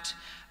amount,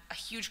 a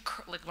huge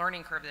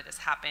learning curve that has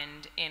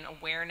happened in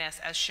awareness,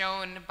 as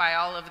shown by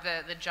all of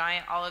the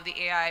giant, all of the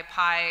AI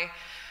pie,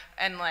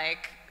 and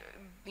like,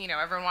 you know,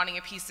 everyone wanting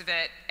a piece of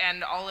it,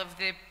 and all of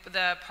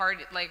the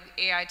party, like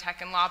AI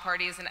tech and law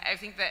parties, and I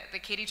think that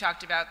Katie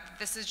talked about,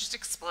 this has just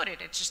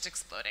exploded. It's just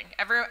exploding.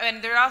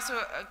 And there's also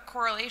a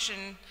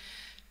correlation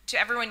to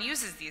everyone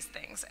uses these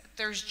things.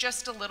 There's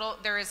just a little,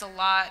 there's a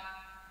lot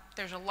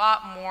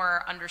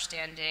more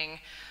understanding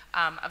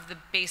of the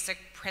basic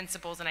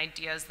principles and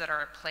ideas that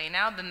are at play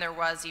now than there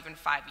was even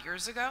 5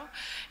 years ago.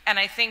 And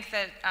I think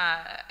that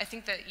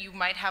you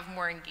might have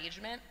more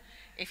engagement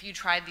if you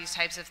tried these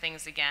types of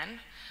things again.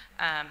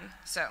 Yeah.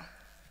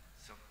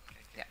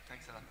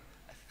 Thanks a lot.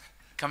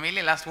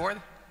 Camille, last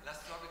word?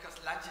 Last word, because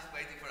lunch is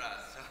waiting for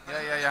us. So.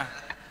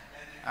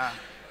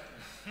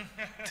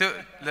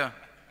 Yeah.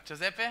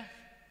 Giuseppe?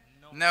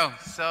 No.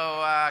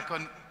 So,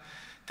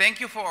 thank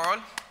you for all.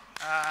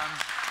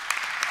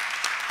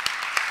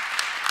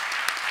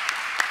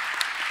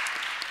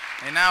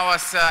 And now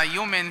as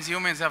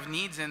humans have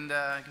needs, and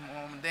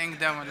thank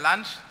them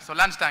lunch. So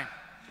lunchtime.